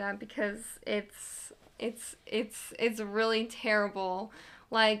try to do that, because it's really terrible.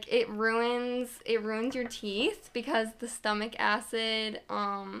 Like it ruins your teeth, because the stomach acid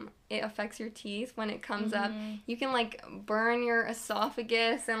it affects your teeth when it comes up. You can like burn your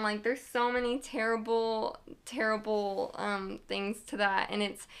esophagus, and like there's so many terrible things to that, and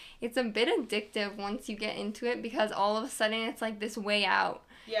it's a bit addictive once you get into it, because all of a sudden it's like this way out.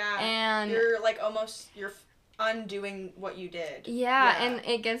 Yeah. And you're like almost undoing what you did. Yeah, and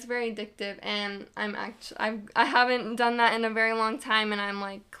it gets very addictive, and I haven't done that in a very long time, and I'm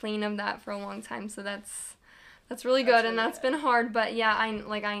like clean of that for a long time, so that's really good, and that's been hard, but yeah, I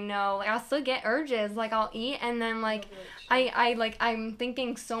know, like I'll still get urges, like I'll eat, and then like I'm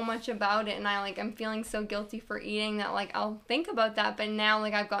thinking so much about it, and I'm feeling so guilty for eating that like I'll think about that, but now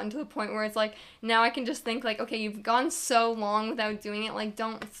like I've gotten to the point where it's like now I can just think like okay, you've gone so long without doing it, like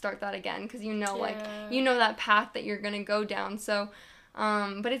don't start that again, because you know like you know that path that you're gonna go down, so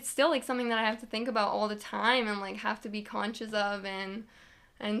but it's still like something that I have to think about all the time, and like have to be conscious of, and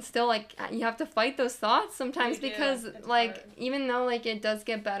still, like, you have to fight those thoughts sometimes, because, like, hard. Even though, like, it does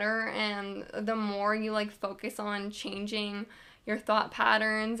get better, and the more you, like, focus on changing your thought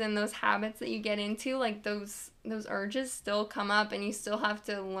patterns and those habits that you get into, like, those urges still come up, and you still have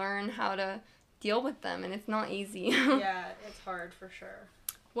to learn how to deal with them, and it's not easy. Yeah, it's hard for sure.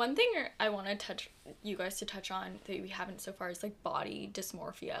 One thing I want to you guys to touch on that we haven't so far is, like, body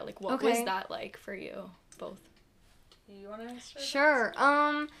dysmorphia. Like, what was that like for you both? You want to start? Sure.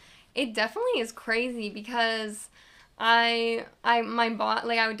 It definitely is crazy, because my body,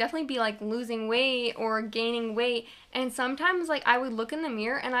 like, I would definitely be like losing weight or gaining weight, and sometimes like I would look in the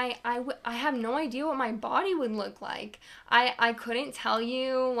mirror and I have no idea what my body would look like. I couldn't tell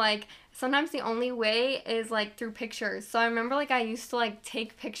you. Like sometimes the only way is like through pictures. So I remember like I used to like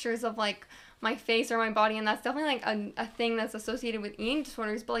take pictures of like my face or my body, and that's definitely like a thing that's associated with eating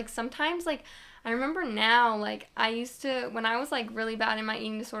disorders. But like sometimes like I remember now, like, I used to, when I was, like, really bad in my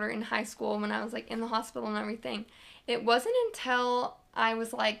eating disorder in high school, when I was, like, in the hospital and everything, it wasn't until I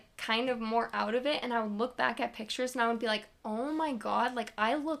was like kind of more out of it, and I would look back at pictures and I would be like, oh my god, like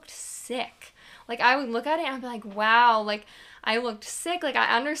I looked sick. Like I would look at it and I'd be like, wow, like I looked sick. Like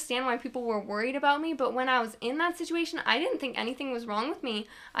I understand why people were worried about me, but when I was in that situation, I didn't think anything was wrong with me.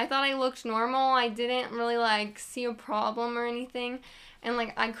 I thought I looked normal. I didn't really like see a problem or anything. And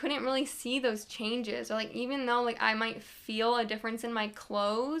like I couldn't really see those changes, or like even though like I might feel a difference in my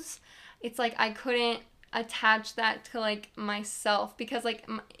clothes, it's like I couldn't attach that to like myself, because like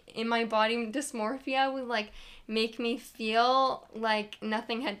in my body dysmorphia would like make me feel like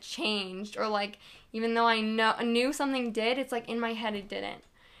nothing had changed, or like even though I knew something did, it's like in my head it didn't.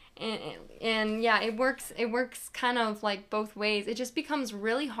 And yeah, it works kind of like both ways. It just becomes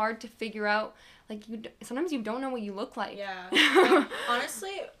really hard to figure out, like sometimes you don't know what you look like. Yeah. Like,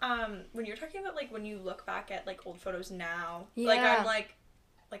 honestly, when you're talking about like when you look back at like old photos now, like I'm like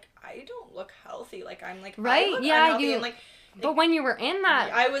I don't look healthy. Like I'm like right, I look yeah, unhealthy, and like but when you were in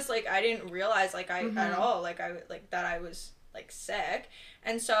that, I was like I didn't realize like I at all like I like that I was like sick.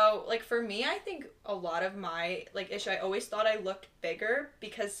 And so like for me, I think a lot of my like issue, I always thought I looked bigger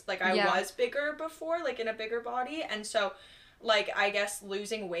because like I was bigger before, like in a bigger body. And so like I guess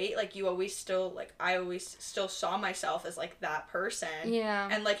losing weight, like you always still like I always still saw myself as like that person. Yeah.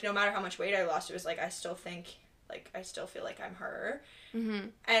 And like no matter how much weight I lost, it was like I still think like I still feel like I'm her.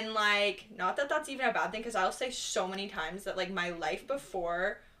 And like not that that's even a bad thing, because I'll say so many times that like my life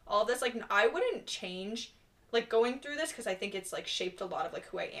before all this, like I wouldn't change like going through this, because I think it's like shaped a lot of like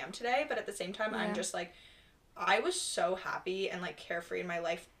who I am today. But at the same time, I'm just like I was so happy and like carefree in my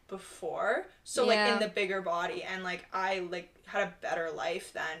life before, so like in the bigger body, and like I like had a better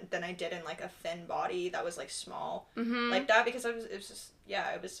life than I did in like a thin body that was like small like that, because it was just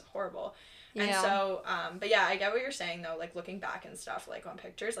it was horrible. And so but yeah, I get what you're saying though, like looking back and stuff, like on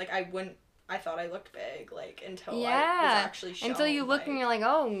pictures, like I thought I looked big, like until I was actually shown, until you look like, and you're like,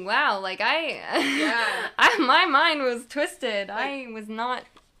 oh wow, like my mind was twisted. Like, I was not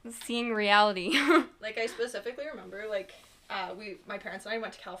seeing reality. Like I specifically remember like my parents and I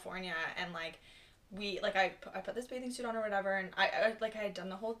went to California, and like I put this bathing suit on or whatever, and I had done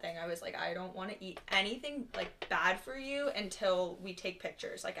the whole thing. I was like, I don't want to eat anything like bad for you until we take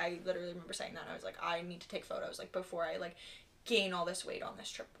pictures. Like I literally remember saying that. I was like, I need to take photos like before I like gain all this weight on this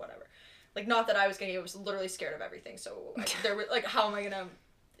trip, whatever. Like not that I was literally scared of everything. So there were like, how am I gonna?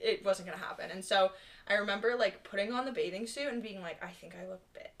 It wasn't gonna happen. And so I remember like putting on the bathing suit and being like, I think I look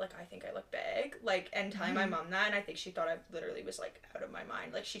big. Like I think I look big. Like, and telling my mom that, and I think she thought I literally was like out of my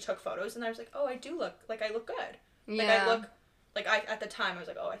mind. Like she took photos, and I was like, oh, I do look like I look good. Yeah. Like I look like at the time I was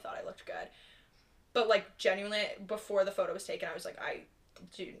like, oh, I thought I looked good. But like genuinely before the photo was taken, I was like, I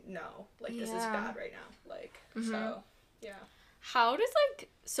do know like this is bad right now. Like so yeah. How does like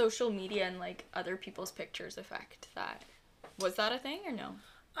social media and like other people's pictures affect that? Was that a thing or no?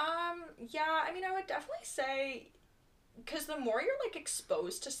 Yeah, I mean, I would definitely say, because the more you're like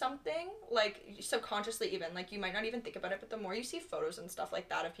exposed to something, like subconsciously even, like you might not even think about it, but the more you see photos and stuff like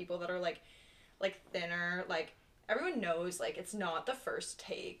that of people that are like thinner, like everyone knows like it's not the first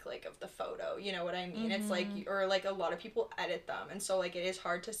take like of the photo, you know what I mean? It's like, or like a lot of people edit them, and so like it is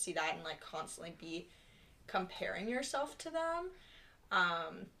hard to see that and like constantly be comparing yourself to them.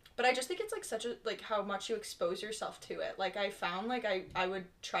 But I just think it's like such a like how much you expose yourself to it. Like I found like I would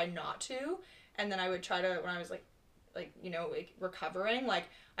try not to, and then I would try to, when I was like you know, like recovering, like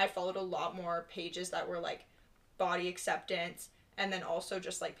I followed a lot more pages that were like body acceptance, and then also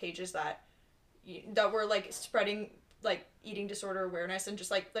just like pages that were like spreading like eating disorder awareness, and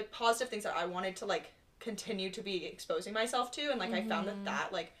just like positive things that I wanted to like continue to be exposing myself to. And like I found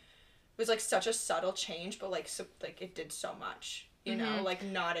that like was like such a subtle change, but like so like it did so much, you know, like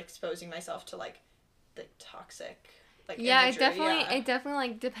not exposing myself to like the toxic like imagery. It definitely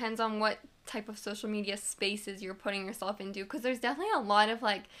like depends on what type of social media spaces you're putting yourself into, because there's definitely a lot of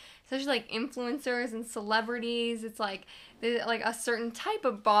like, especially like influencers and celebrities, it's like like a certain type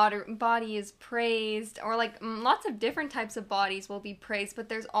of body is praised, or like lots of different types of bodies will be praised, but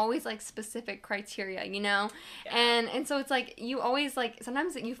there's always like specific criteria, you know? And so it's like you always like,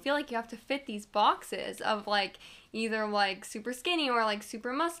 sometimes you feel like you have to fit these boxes of like either like super skinny or like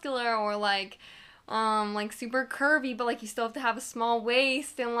super muscular or like super curvy, but like you still have to have a small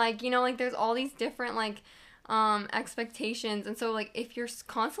waist, and like, you know, like there's all these different like expectations. And so like if you're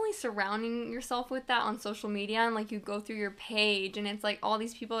constantly surrounding yourself with that on social media, and like you go through your page and it's like all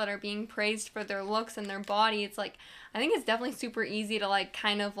these people that are being praised for their looks and their body, it's like I think it's definitely super easy to like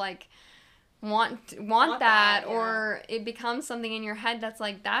kind of like want that, or it becomes something in your head that's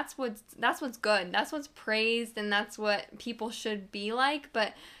like that's what's good, that's what's praised, and that's what people should be like.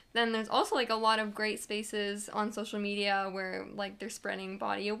 But then there's also like a lot of great spaces on social media where like they're spreading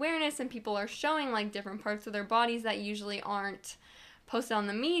body awareness and people are showing like different parts of their bodies that usually aren't posted on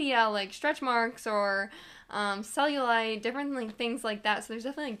the media, like stretch marks or cellulite, different like things like that. So there's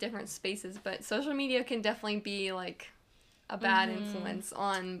definitely like different spaces, but social media can definitely be like a bad influence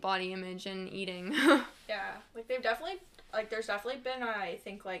on body image and eating. Yeah, like they've definitely, like there's definitely been, I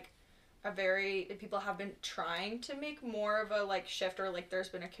think, like people have been trying to make more of a like shift, or like there's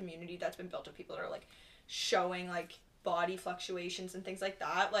been a community that's been built of people that are like showing like body fluctuations and things like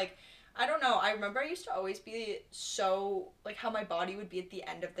that. Like, I don't know, I remember I used to always be so like how my body would be at the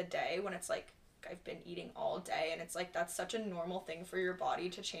end of the day when it's like I've been eating all day, and it's like that's such a normal thing for your body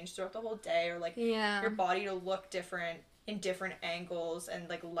to change throughout the whole day, or like your body to look different in different angles and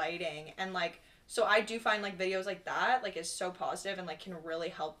like lighting, and like so I do find like videos like that like is so positive and like can really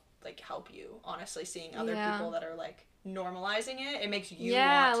help you, honestly, seeing other people that are like normalizing it. It makes you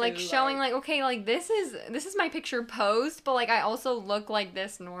want to, like showing like okay, like this is my picture posed, but like I also look like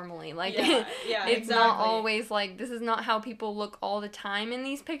this normally, like it's exactly. not always like this is not how people look all the time in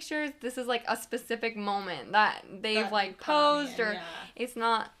these pictures. This is like a specific moment that they've like posed, or it's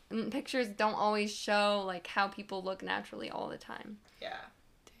not, pictures don't always show like how people look naturally all the time.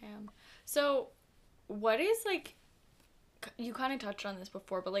 Damn. So what is like, you kind of touched on this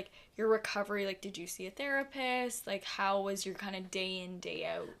before, but like your recovery, like did you see a therapist? Like how was your kind of day in, day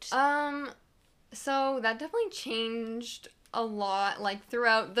out? So that definitely changed a lot like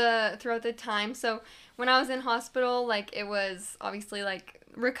throughout the time. So when I was in hospital, like it was obviously like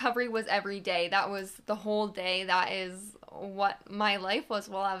recovery was every day. That was the whole day. That is what my life was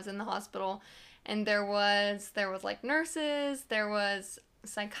while I was in the hospital. And there was like nurses, there was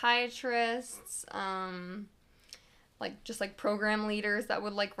psychiatrists, like just like program leaders that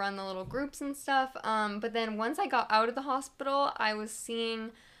would like run the little groups and stuff. But then once I got out of the hospital, I was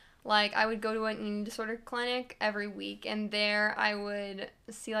seeing, like I would go to an eating disorder clinic every week, and there I would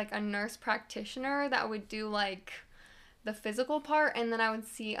see like a nurse practitioner that would do like the physical part, and then I would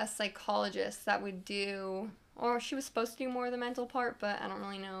see a psychologist that would do, or she was supposed to do more of the mental part, but I don't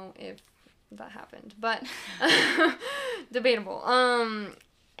really know if that happened, but debatable.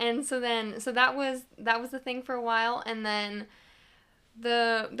 And so that was the thing for a while, and then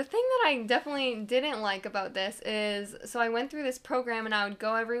the thing that I definitely didn't like about this is, so I went through this program and I would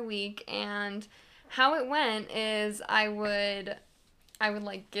go every week, and how it went is I would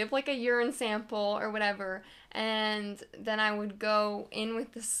like give like a urine sample or whatever, and then I would go in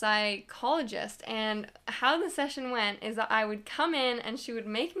with the psychologist, and how the session went is that I would come in and she would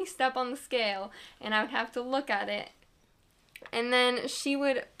make me step on the scale and I would have to look at it. And then she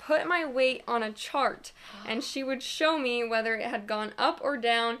would put my weight on a chart, and she would show me whether it had gone up or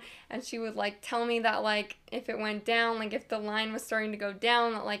down, and she would like tell me that like if it went down, like if the line was starting to go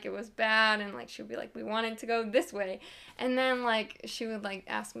down, that like it was bad, and like she would be like, we want it to go this way. And then like she would like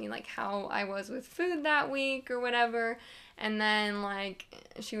ask me like how I was with food that week or whatever. And then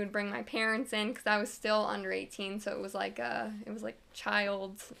like she would bring my parents in because I was still under 18, so it was like a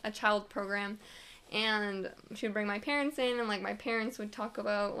child program. And she would bring my parents in, and like my parents would talk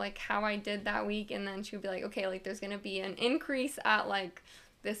about like how I did that week, and then she would be like, okay, like there's gonna be an increase at like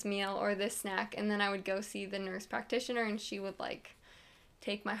this meal or this snack. And then I would go see the nurse practitioner, and she would like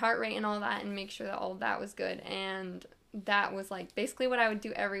take my heart rate and all that and make sure that all of that was good. And that was like basically what I would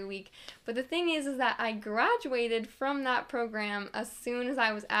do every week. But the thing is that I graduated from that program as soon as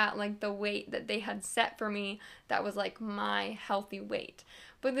I was at like the weight that they had set for me that was like my healthy weight.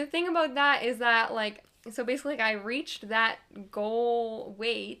 But the thing about that is that like, so basically like I reached that goal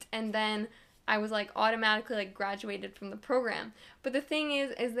weight, and then I was like automatically like graduated from the program. But the thing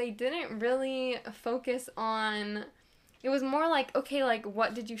is they didn't really focus on, it was more like, okay, like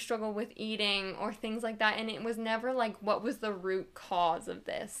what did you struggle with eating or things like that, and it was never like what was the root cause of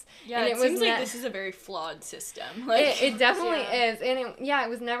this. Yeah, and it seems like this is a very flawed system. Like it definitely is, and it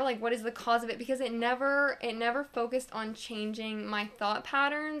was never like what is the cause of it, because it never focused on changing my thought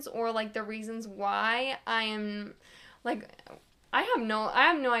patterns or like the reasons why I am like, I have no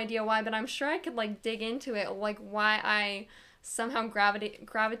idea why, but I'm sure I could like dig into it, like why I somehow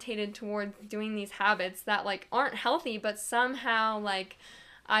gravitated towards doing these habits that like aren't healthy, but somehow like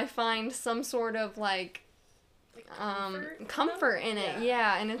I find some sort of like comfort in it.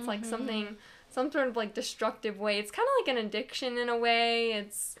 Yeah, and it's like some sort of like destructive way. It's kind of like an addiction in a way.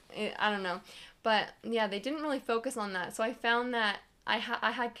 I don't know. But yeah, they didn't really focus on that. So I found that I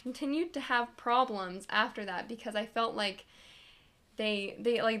had continued to have problems after that, because I felt like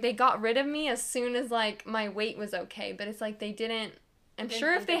they got rid of me as soon as like my weight was okay, but it's like they didn't I'm Didn't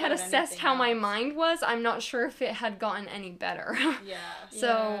sure if think they had about assessed anything how my else. mind was, I'm not sure if it had gotten any better. Yeah.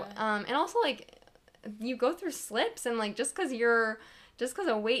 So, and also, like, you go through slips, and, like, just because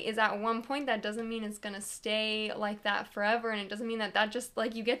a weight is at one point, that doesn't mean it's gonna stay like that forever, and it doesn't mean that just,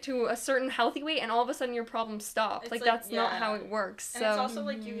 like, you get to a certain healthy weight, and all of a sudden your problems stop. It's like, like, that's not how it works, And so. it's also,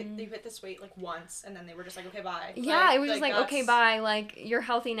 like, you hit this weight, like, once, and then they were just like, okay, bye. Yeah, like, it was just like, okay, bye, like, you're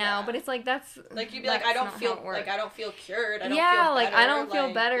healthy now, Yeah. but it's like, that's. Like, you'd be like, I don't feel cured, I don't yeah, feel like, better. I don't feel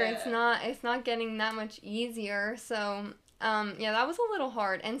like, better, yeah. it's not getting that much easier, so, yeah, that was a little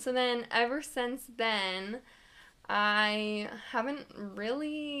hard, and so then, ever since then, I haven't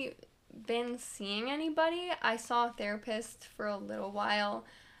really been seeing anybody. I saw a therapist for a little while,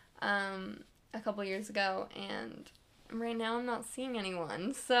 a couple years ago, and right now I'm not seeing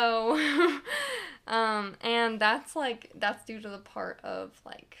anyone, so, and that's due to the part of,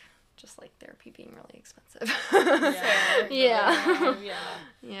 like, just, like, therapy being really expensive. Yeah.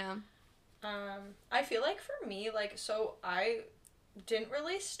 Yeah. I feel like for me, like, so I didn't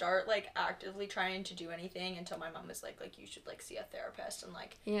really start, like, actively trying to do anything until my mom was like, you should, like, see a therapist and,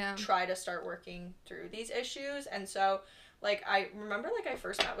 like, try to start working through these issues. And so, like, I remember, like, I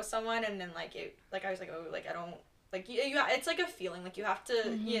first met with someone, and then, like, I was like, oh, like, I don't, like, it's, like, a feeling, like, you have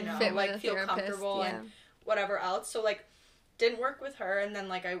to, you know, like, feel comfortable and whatever else. So, like, didn't work with her, and then,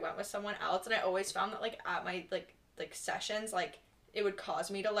 like, I went with someone else, and I always found that, like, at my, like sessions, like, it would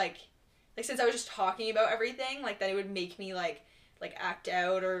cause me to, like, since I was just talking about everything, like, that it would make me, like, act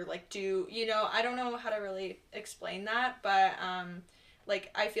out or, like, do, you know, I don't know how to really explain that, but, like,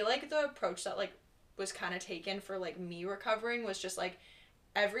 I feel like the approach that, like, was kind of taken for, like, me recovering was just, like,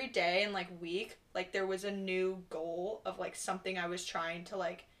 every day and, like, week, like, there was a new goal of, like, something I was trying to,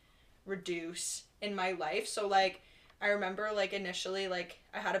 like, reduce in my life. So, like, I remember, like, initially, like,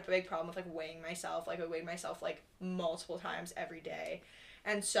 I had a big problem with, like, weighing myself. Like, I weighed myself, like, multiple times every day.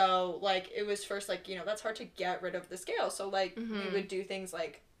 And so, like, it was first, like, you know, that's hard to get rid of the scale. So, like, we would do things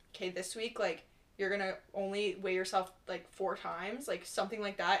like, okay, this week, like, you're gonna only weigh yourself, like, 4 times, like, something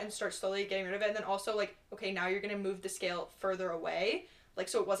like that, and start slowly getting rid of it. And then also, like, okay, now you're gonna move the scale further away. Like,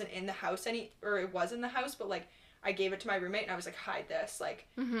 so it wasn't in the house or it was in the house, but, like, I gave it to my roommate, and I was like, hide this, like,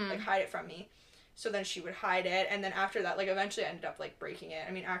 like, hide it from me. So then she would hide it, and then after that, like, eventually I ended up, like, breaking it.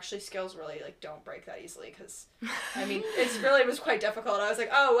 I mean, actually, scales really, like, don't break that easily, because, I mean, it was quite difficult. I was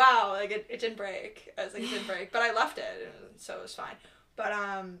like, oh, wow, like, it didn't break. I was like, it didn't break, but I left it, so it was fine. But,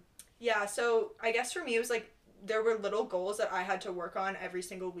 yeah, so I guess for me, it was, like, there were little goals that I had to work on every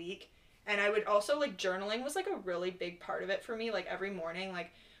single week, and I would also, like, journaling was, like, a really big part of it for me. Like, every morning,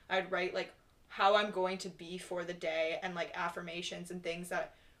 like, I'd write, like, how I'm going to be for the day, and, like, affirmations and things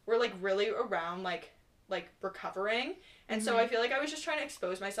that were, like, really around, like recovering. And so I feel like I was just trying to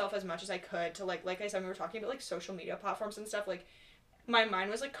expose myself as much as I could to, like I said, we were talking about, like, social media platforms and stuff. Like, my mind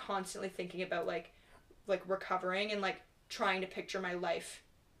was, like, constantly thinking about, like recovering and, like, trying to picture my life,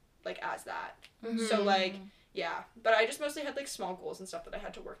 like, as that. So, like, yeah. But I just mostly had, like, small goals and stuff that I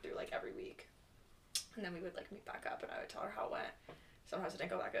had to work through, like, every week. And then we would, like, meet back up, and I would tell her how it went. Sometimes it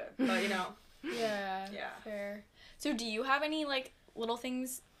didn't go that good, but, you know. Yeah. Fair. So do you have any, like, little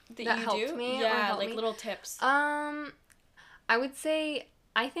things that you helped do? Me yeah, helped like me? Little tips. I would say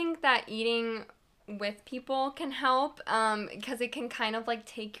I think that eating with people can help, because it can kind of, like,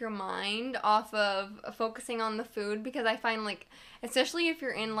 take your mind off of focusing on the food, because I find, like, especially if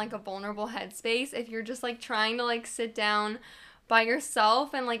you're in, like, a vulnerable headspace, if you're just, like, trying to, like, sit down by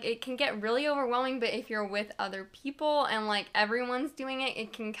yourself, and, like, it can get really overwhelming, but if you're with other people and, like, everyone's doing it,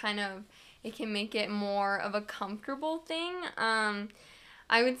 it can make it more of a comfortable thing.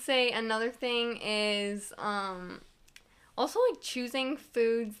 I would say another thing is, also, like, choosing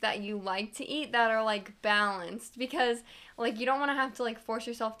foods that you like to eat that are, like, balanced, because, like, you don't want to have to, like, force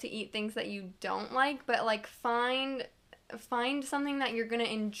yourself to eat things that you don't like, but, like, find something that you're gonna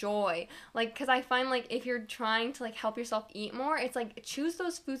enjoy, like, because I find, like, if you're trying to, like, help yourself eat more, it's like, choose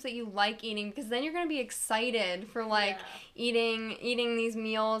those foods that you like eating, because then you're gonna be excited for, like, eating these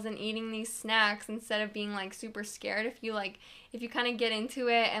meals and eating these snacks, instead of being, like, super scared. If you kind of get into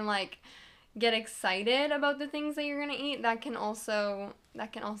it and, like, get excited about the things that you're gonna eat, that can also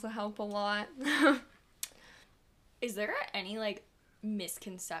help a lot. Is there any, like,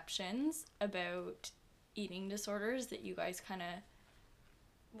 misconceptions about eating disorders that you guys kind of...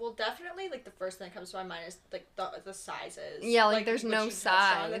 Well, definitely, like, the first thing that comes to my mind is, like, the sizes. Yeah, like there's no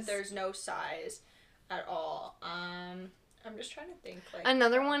size. That there's no size at all. I'm just trying to think, like...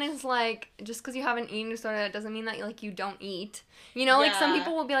 Another one is, like, just because you have an eating disorder, that doesn't mean that, like, you don't eat. You know, like, some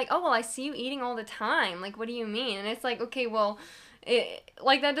people will be like, oh, well, I see you eating all the time. Like, what do you mean? And it's like, okay, well,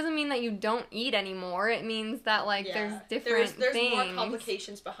 like, that doesn't mean that you don't eat anymore. It means that, like, there's different there's things. more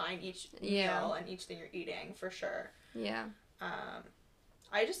complications behind each meal and each thing you're eating, for sure. Yeah.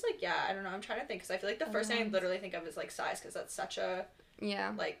 I just, like, I don't know, I'm trying to think, because I feel like the first thing I literally think of is, like, size, because that's such a,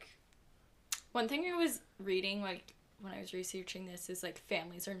 like... One thing I was reading, like, when I was researching this is, like,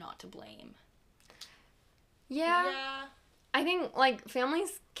 families are not to blame. Yeah. I think, like,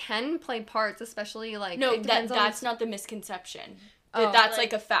 families can play parts, especially, like... No, that's not the misconception. That's,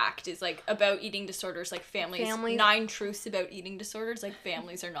 like, a fact, is, like, about eating disorders, like, families 9 truths about eating disorders, like,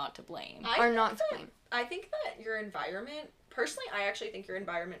 families are not to blame. I think that your environment, personally, I actually think your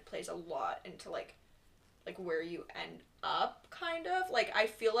environment plays a lot into, like, where you end up, kind of. Like, I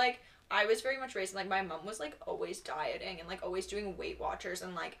feel like I was very much raised, like, my mom was, like, always dieting and, like, always doing Weight Watchers,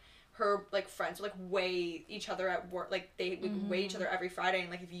 and, like, her, like, friends would, like, weigh each other at work, like, they would weigh each other every Friday, and,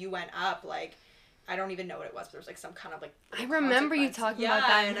 like, if you went up, like, I don't even know what it was, but there was, like, some kind of, like, I remember you talking about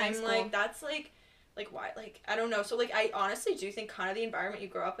that in high school. And I'm, like, that's, like, why, like, I don't know, so, like, I honestly do think kind of the environment you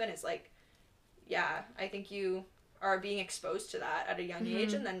grow up in is, like, I think you are being exposed to that at a young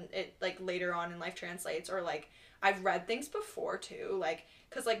age, and then it, like, later on in life translates, or, like, I've read things before, too, like,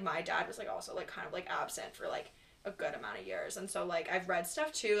 because, like, my dad was, like, also, like, kind of, like, absent for, like, a good amount of years, and so, like, I've read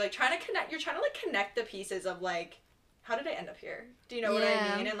stuff, too, like, you're trying to, like, connect the pieces of, like, how did I end up here? Do you know what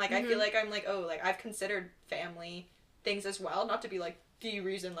I mean? And, like, I feel like I'm, like, oh, like, I've considered family things as well, not to be, like, the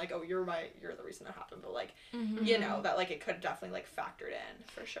reason, like, oh, you're the reason that happened, but, like, you know, that, like, it could definitely, like, factored in,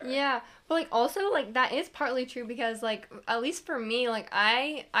 for sure. Yeah, but, like, also, like, that is partly true, because, like, at least for me, like,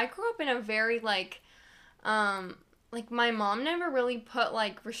 I grew up in a very, like, my mom never really put,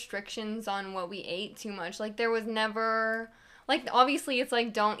 like, restrictions on what we ate too much. Like, there was never, like, obviously it's,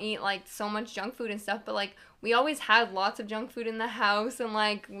 like, don't eat, like, so much junk food and stuff, but, like, we always had lots of junk food in the house, and,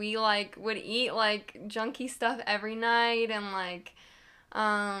 like, we, like, would eat, like, junky stuff every night, and, like,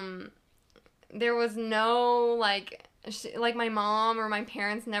 there was no, like, my mom or my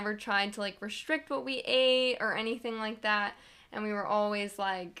parents never tried to, like, restrict what we ate or anything like that, and we were always,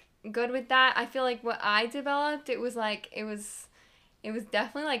 like, good with that. I feel like what I developed, it was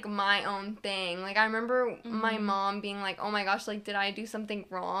definitely, like, my own thing. Like, I remember my mom being like, oh my gosh, like, did I do something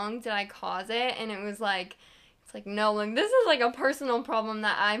wrong? Did I cause it? And it was like, it's like, no, like, this is, like, a personal problem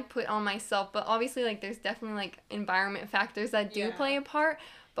that I put on myself. But obviously, like, there's definitely, like, environment factors that do play a part.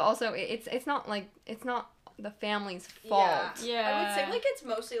 But also, it's not, like, it's not the family's fault. Yeah. I would say, like, it's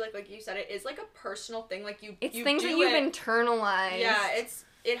mostly, like you said, it is, like, a personal thing. Like, it's things that you've internalized. Yeah,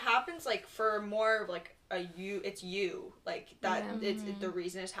 it happens, like, for more of, like, it's you, like, that, it's the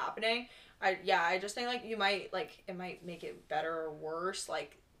reason it's happening. I just think, like, you might, like, it might make it better or worse,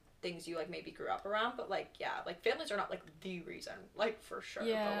 like, things you, like, maybe grew up around, but, like, like, families are not, like, the reason, like, for sure, but,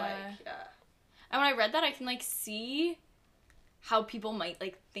 like, And when I read that, I can, like, see how people might,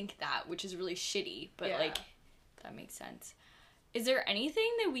 like, think that, which is really shitty, but, like, that makes sense. Is there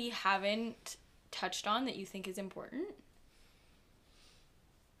anything that we haven't touched on that you think is important?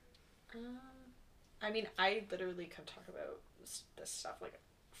 I mean, I literally could talk about this stuff, like,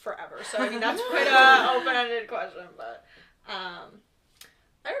 forever, so, I mean, that's quite a open-ended question, but,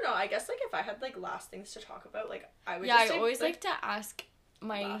 I don't know, I guess, like, if I had, like, last things to talk about, like, I would just say, I always like to ask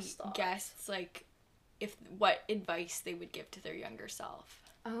my guests, like, what advice they would give to their younger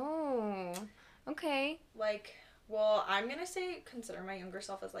self. Oh, okay. Like, well, I'm gonna say consider my younger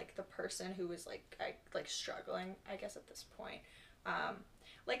self as, like, the person who was, like, struggling, I guess, at this point.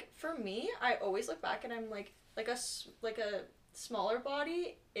 Like, for me, I always look back and I'm like a smaller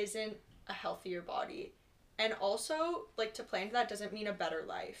body isn't a healthier body. And also, like, to play into that doesn't mean a better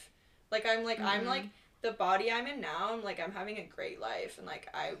life. Like, I'm like, I'm like, the body I'm in now, I'm like, I'm having a great life. And, like,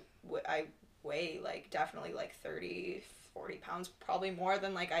 I weigh, like, definitely, like, 30, 40 pounds, probably more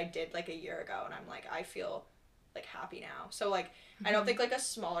than, like, I did, like, a year ago. And I'm like, I feel, like, happy now. So, like, I don't think, like, a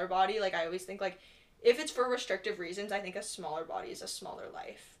smaller body, like, I always think, like, if it's for restrictive reasons, I think a smaller body is a smaller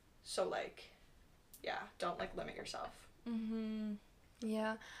life. So, like, don't, like, limit yourself.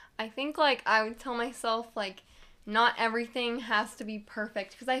 Yeah. I think, like, I would tell myself, like, not everything has to be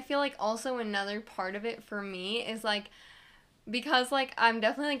perfect. Because I feel like also another part of it for me is, like, because, like, I'm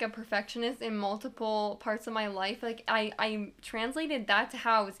definitely, like, a perfectionist in multiple parts of my life. Like, I translated that to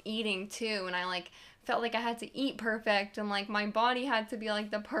how I was eating, too. And I, like, felt like I had to eat perfect. And, like, my body had to be,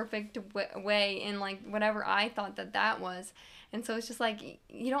 like, the perfect way in, like, whatever I thought that was. And so it's just, like,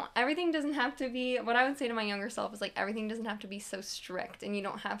 everything doesn't have to be, what I would say to my younger self is, like, everything doesn't have to be so strict. And you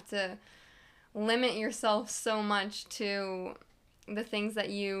don't have to limit yourself so much to the things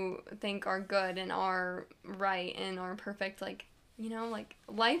that you think are good and are right and are perfect. Like, you know, like,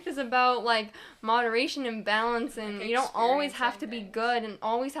 life is about, like, moderation and balance, and Like you don't always have to experiencing be good and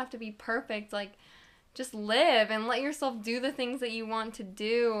always have to be perfect. Like, just live and let yourself do the things that you want to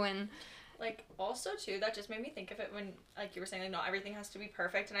do. And like, also, too, that just made me think of it when, like, you were saying, like, not everything has to be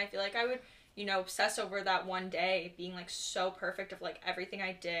perfect, and I feel like I would, you know, obsess over that one day being, like, so perfect of, like, everything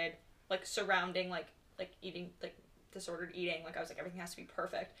I did, like, surrounding, like eating, like, disordered eating, like, I was like, everything has to be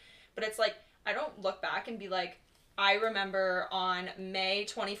perfect, but it's, like, I don't look back and be like, I remember on May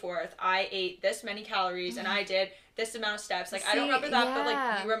 24th, I ate this many calories, and I did this amount of steps, like, I don't remember that, but,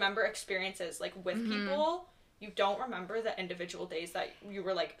 like, you remember experiences, like, with people. You don't remember the individual days that you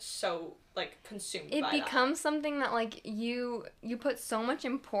were, like, so, like, consumed by that. It becomes something that, like, you put so much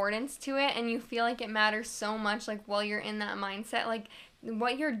importance to it, and you feel like it matters so much, like, while you're in that mindset. Like,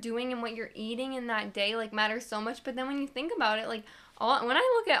 what you're doing and what you're eating in that day, like, matters so much. But then when you think about it, like, when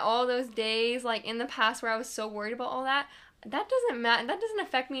I look at all those days, like, in the past where I was so worried about all that, that doesn't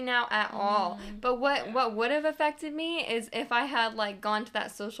affect me now at all. But what would have affected me is if I had, like, gone to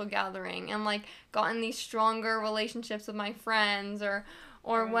that social gathering and, like, gotten these stronger relationships with my friends or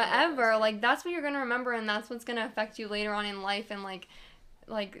whatever. Like, that's what you're gonna remember, and that's what's gonna affect you later on in life. And like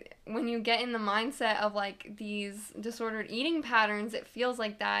when you get in the mindset of, like, these disordered eating patterns, it feels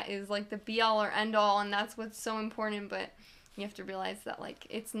like that is, like, the be all or end all, and that's what's so important. But you have to realize that, like,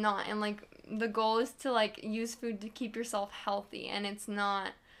 it's not. And, like, the goal is to, like, use food to keep yourself healthy, and it's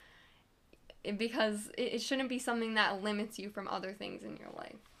not, because it shouldn't be something that limits you from other things in your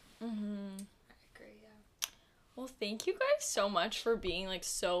life. I agree, yeah. Well, thank you guys so much for being, like,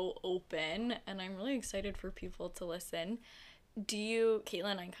 so open, and I'm really excited for people to listen.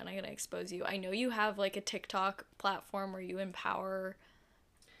 Caitlin, I'm kind of going to expose you. I know you have, like, a TikTok platform where you empower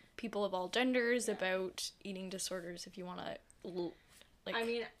people of all genders about eating disorders. If you want to, like, I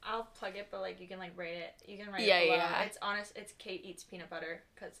mean, I'll plug it, but, like, you can, like, rate it. You can write Yeah, it below. yeah. It's Kate Eats Peanut Butter,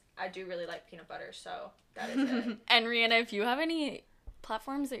 because I do really like peanut butter, so that is it. And Rihanna, if you have any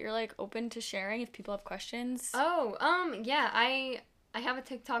platforms that you're, like, open to sharing if people have questions. Yeah, I have a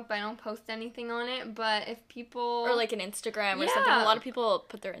TikTok, but I don't post anything on it. But if people... Or, like, an Instagram or something. A lot of people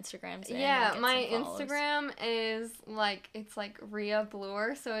put their Instagrams in. Yeah, and my get some follows. Instagram is, like, it's, like, Rhea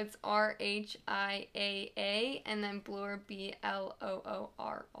Bloor, so it's RHIAA, and then Bloor, BLOORR.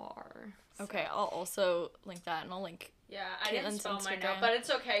 So. Okay, I'll also link that, and I'll link... Yeah, I didn't Caitlin's spell mine Instagram. out, but it's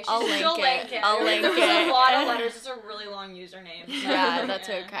okay. I'll link She'll it. link it. I'll link There's it. a lot of letters. It's a really long username. So. Yeah, that's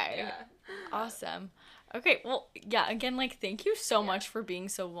okay. Yeah. Awesome. Okay, well, yeah, again, like, thank you so much for being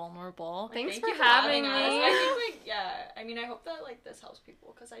so vulnerable. Thanks Thank for you having us. me. I think, like, yeah, I mean, I hope that, like, this helps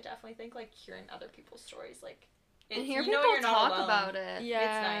people, because I definitely think, like, hearing other people's stories, like, And hear you people know you're not talk alone. about it. Yeah.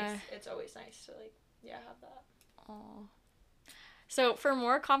 It's nice. It's always nice to, like, yeah, have that. Aw. So for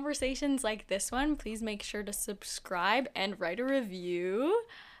more conversations like this one, please make sure to subscribe and write a review.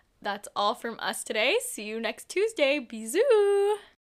 That's all from us today. See you next Tuesday. Bisous!